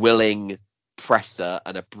 willing presser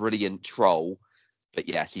and a brilliant troll, but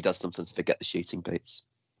yes, he does sometimes forget the shooting boots.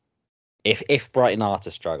 If Brighton are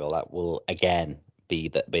to struggle, that will again be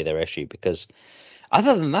their issue, because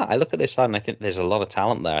other than that, I look at this side and I think there's a lot of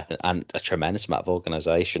talent there and a tremendous amount of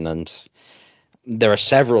organisation, and there are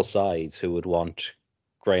several sides who would want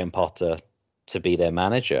Graham Potter to be their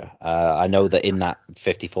manager. I know that in that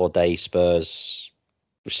 54-day Spurs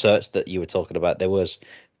research that you were talking about, there was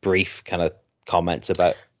brief kind of comments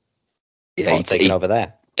about taking over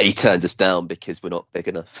there. He turned us down because we're not big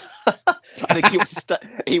enough. I think he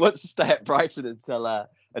wants to stay at Brighton until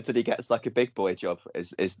he gets like a big boy job. Which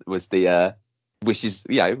is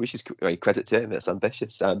credit to him. It's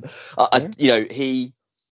ambitious.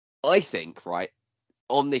 I think right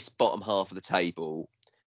on this bottom half of the table,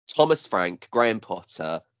 Thomas Frank, Graham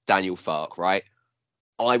Potter, Daniel Farke, right?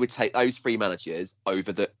 I would take those three managers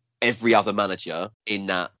over every other manager in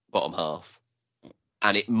that bottom half.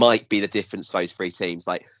 And it might be the difference for those three teams.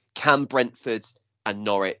 Like, can Brentford and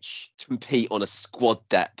Norwich compete on a squad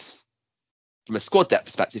depth? From a squad depth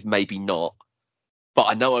perspective, maybe not. But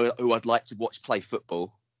I know who I'd like to watch play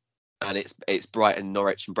football. And it's Brighton,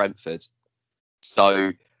 Norwich and Brentford.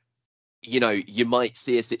 So, you might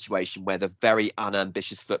see a situation where the very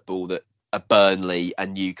unambitious football that a Burnley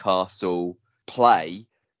and Newcastle play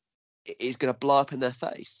is going to blow up in their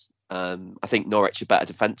face. I think Norwich are better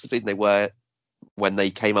defensively than they were when they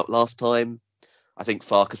came up last time. I think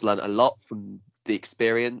Farke has learned a lot from the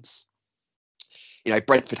experience.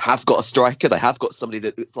 Brentford have got a striker. They have got somebody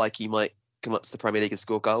that looks like he might come up to the Premier League and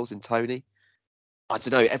score goals in Tony. I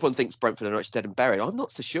don't know. Everyone thinks Brentford and Norwich are dead and buried. I'm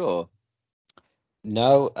not so sure.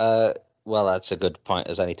 No, well, that's a good point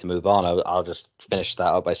as any to move on. I'll just finish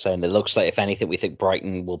that up by saying it looks like, if anything, we think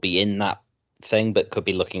Brighton will be in that thing, but could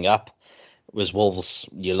be looking up. Whereas Wolves,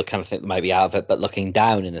 you kind of think they might be out of it, but looking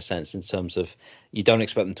down in a sense, in terms of you don't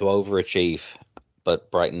expect them to overachieve,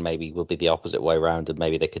 but Brighton maybe will be the opposite way around, and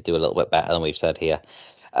maybe they could do a little bit better than we've said here.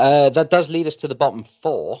 That does lead us to the bottom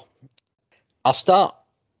four. I'll start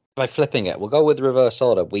by flipping it. We'll go with reverse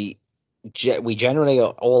order. We generally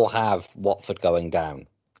all have Watford going down.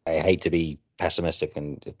 I hate to be pessimistic,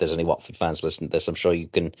 and if there's any Watford fans listening to this, I'm sure you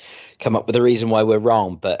can come up with a reason why we're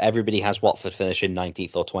wrong, but everybody has Watford finishing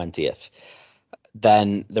 19th or 20th.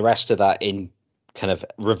 Then the rest of that in kind of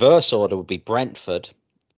reverse order would be Brentford,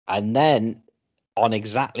 and then on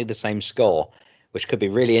exactly the same score, which could be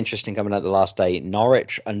really interesting coming out the last day,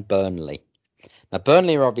 Norwich and Burnley. Now,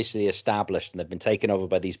 Burnley are obviously established and they've been taken over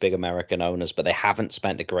by these big American owners, but they haven't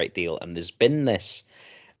spent a great deal. And there's been this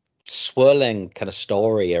swirling kind of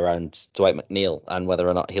story around Dwight McNeil and whether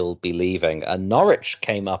or not he'll be leaving. And Norwich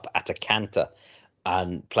came up at a canter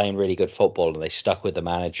and playing really good football, and they stuck with the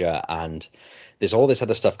manager. And there's all this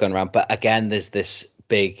other stuff going around. But again, there's this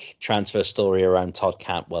big transfer story around Todd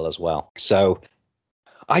Cantwell as well. So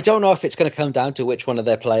I don't know if it's going to come down to which one of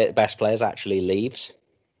their best players actually leaves.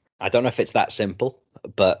 I don't know if it's that simple,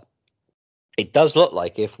 but It does look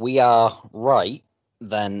like if we are right,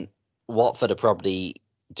 then Watford are probably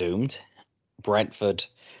doomed. Brentford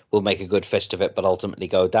will make a good fist of it, but ultimately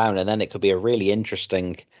go down. And then it could be a really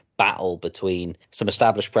interesting battle between some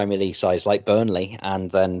established Premier League sides like Burnley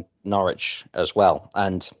and then Norwich as well.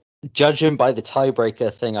 And judging by the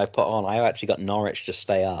tiebreaker thing I've put on, I actually got Norwich to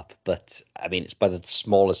stay up. But, I mean, it's by the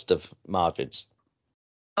smallest of margins.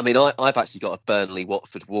 I mean, I've actually got a Burnley,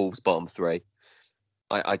 Watford, Wolves bottom three.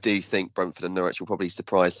 I do think Brentford and Norwich will probably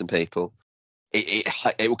surprise some people.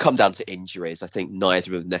 It will come down to injuries. I think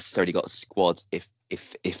neither of them necessarily got a squad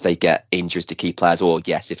if they get injuries to key players, or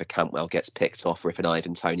yes, if a Cantwell gets picked off, or if an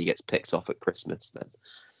Ivan Toney gets picked off at Christmas,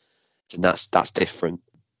 then that's different.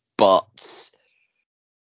 But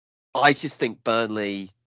I just think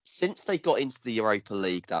Burnley, since they got into the Europa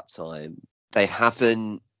League that time, they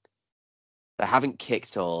haven't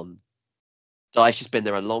kicked on. Dyche has been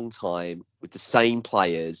there a long time with the same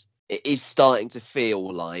players. It is starting to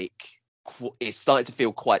feel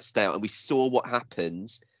quite stale. And we saw what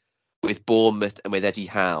happened with Bournemouth and with Eddie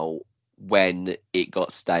Howe when it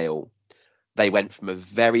got stale. They went from a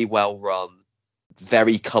very well-run,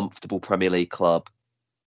 very comfortable Premier League club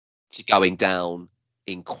to going down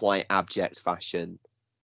in quite abject fashion.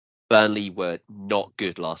 Burnley were not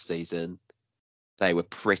good last season. They were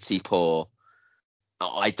pretty poor.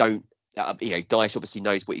 Dyche obviously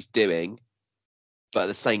knows what he's doing, but at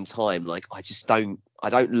the same time, I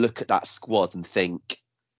don't look at that squad and think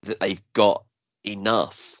that they've got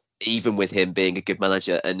enough, even with him being a good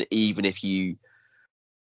manager. And even if you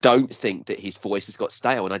don't think that his voice has got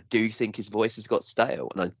stale, and I do think his voice has got stale,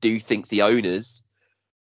 and I do think the owners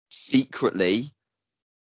secretly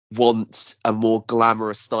want a more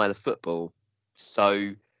glamorous style of football.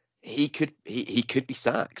 So he could be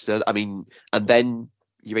sacked. So, I mean, and then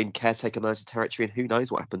you're in caretaker manager territory, and who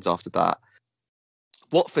knows what happens after that.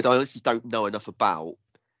 Watford, I honestly don't know enough about,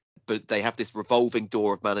 but they have this revolving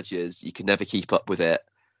door of managers. You can never keep up with it.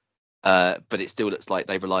 But it still looks like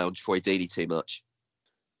they rely on Troy Deeney too much.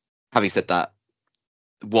 Having said that,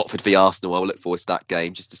 Watford v Arsenal, I will look forward to that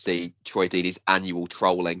game just to see Troy Deeney's annual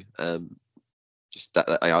trolling. I'll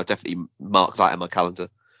definitely mark that in my calendar.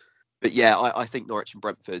 But yeah, I think Norwich and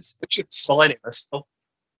Brentford. But you'd sign it, still.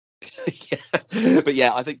 Yeah. But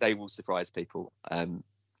yeah, I think they will surprise people.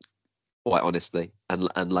 Quite honestly,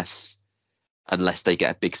 unless they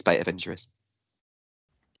get a big spate of injuries.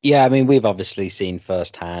 Yeah, I mean, we've obviously seen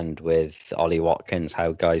firsthand with Ollie Watkins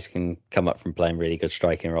how guys can come up from playing really good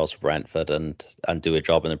striking roles for Brentford and do a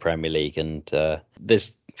job in the Premier League. And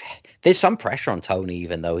there's some pressure on Toney,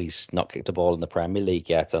 even though he's not kicked a ball in the Premier League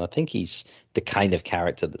yet. And I think he's the kind of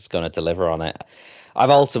character that's going to deliver on it.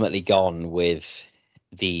 I've ultimately gone with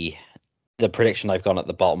the prediction I've gone at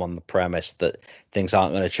the bottom on the premise that things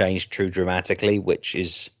aren't going to change too dramatically, which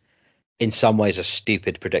is in some ways a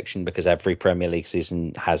stupid prediction because every Premier League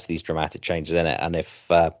season has these dramatic changes in it. And if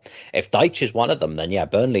Dyche is one of them, then yeah,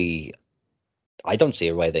 Burnley, I don't see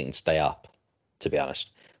a way they can stay up, to be honest,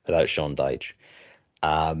 without Sean Dyche.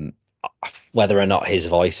 Whether or not his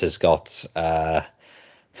voice has got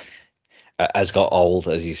old,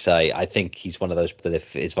 as you say, I think he's one of those that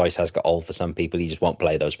if his voice has got old for some people, he just won't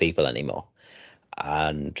play those people anymore.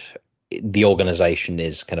 And the organisation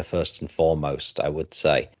is kind of first and foremost, I would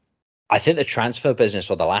say. I think the transfer business,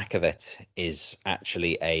 or the lack of it, is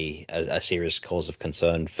actually a serious cause of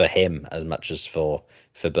concern for him as much as for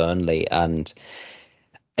Burnley. And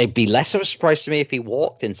it'd be less of a surprise to me if he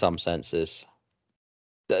walked in some senses.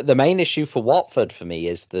 The main issue for Watford for me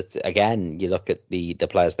is that, again, you look at the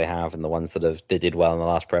players they have and the ones that did well in the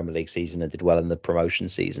last Premier League season and did well in the promotion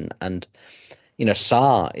season. And, you know,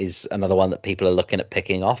 Sarr is another one that people are looking at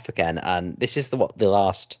picking off again. And this is what the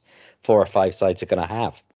last 4 or 5 sides are going to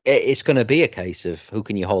have. It's going to be a case of who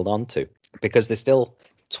can you hold on to, because there's still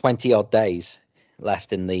 20 odd days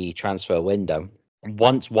left in the transfer window.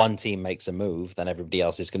 Once one team makes a move, then everybody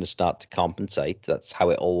else is going to start to compensate. That's how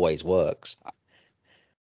it always works.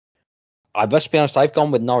 I must be honest, I've gone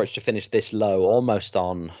with Norwich to finish this low almost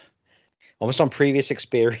on previous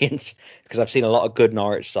experience, because I've seen a lot of good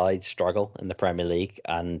Norwich sides struggle in the Premier League,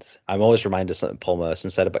 and I'm always reminded of something Paul Merson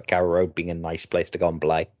said about Carrow Road being a nice place to go and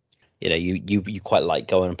play. You know, you quite like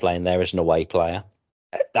going and playing there as an away player.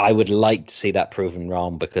 I would like to see that proven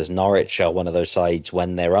wrong, because Norwich are one of those sides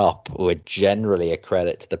when they're up who are generally a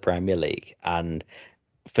credit to the Premier League. And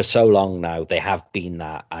for so long now, they have been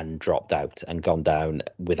that and dropped out and gone down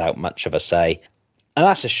without much of a say. And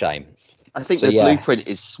that's a shame. I think the blueprint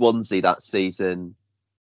is Swansea that season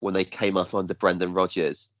when they came up under Brendan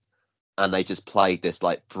Rodgers and they just played this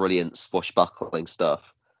like brilliant swashbuckling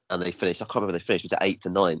stuff. And they finished, I can't remember they finished, was it 8th or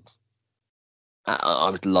 9th? I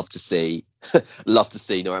would love to see love to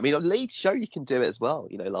see Norwich. I mean, Leeds show you can do it as well,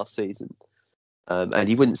 last season. And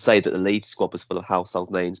you wouldn't say that the Leeds squad was full of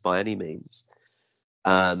household names by any means.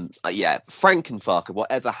 Frank and Farke,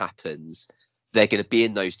 whatever happens, they're going to be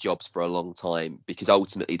in those jobs for a long time because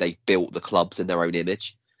ultimately they built the clubs in their own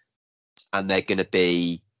image, and they're going to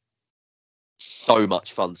be so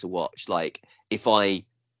much fun to watch. Like, if I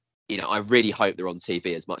really hope they're on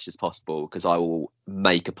TV as much as possible, because I will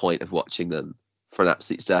make a point of watching them for an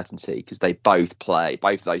absolute certainty, because both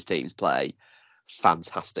of those teams play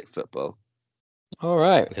fantastic football. All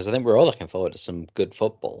right, because I think we're all looking forward to some good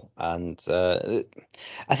football, and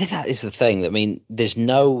I think that is the thing. I mean, there's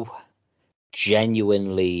no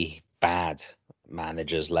genuinely bad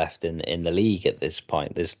managers left in the league at this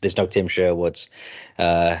point. There's no Tim Sherwoods.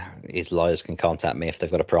 His lawyers can contact me if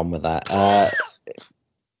they've got a problem with that.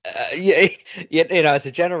 As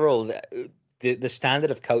a general, the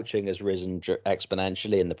standard of coaching has risen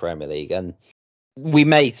exponentially in the Premier League, and we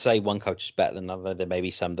may say one coach is better than another. There may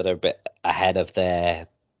be some that are a bit ahead of their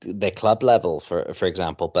club level, for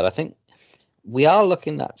example. But I think we are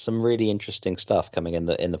looking at some really interesting stuff coming in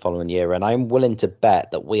the following year, and I'm willing to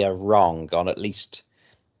bet that we are wrong on at least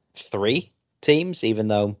 3 teams, even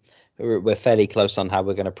though we're fairly close on how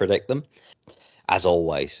we're going to predict them. As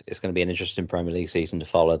always, it's going to be an interesting Premier League season to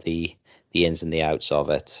follow the ins and the outs of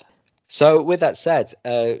it. So with that said,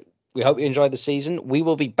 we hope you enjoyed the season. We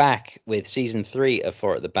will be back with season 3 of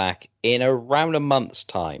 4 at the Back in around a month's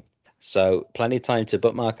time. So plenty of time to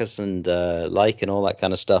bookmark us and like and all that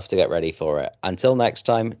kind of stuff to get ready for it. Until next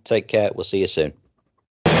time, take care. We'll see you soon.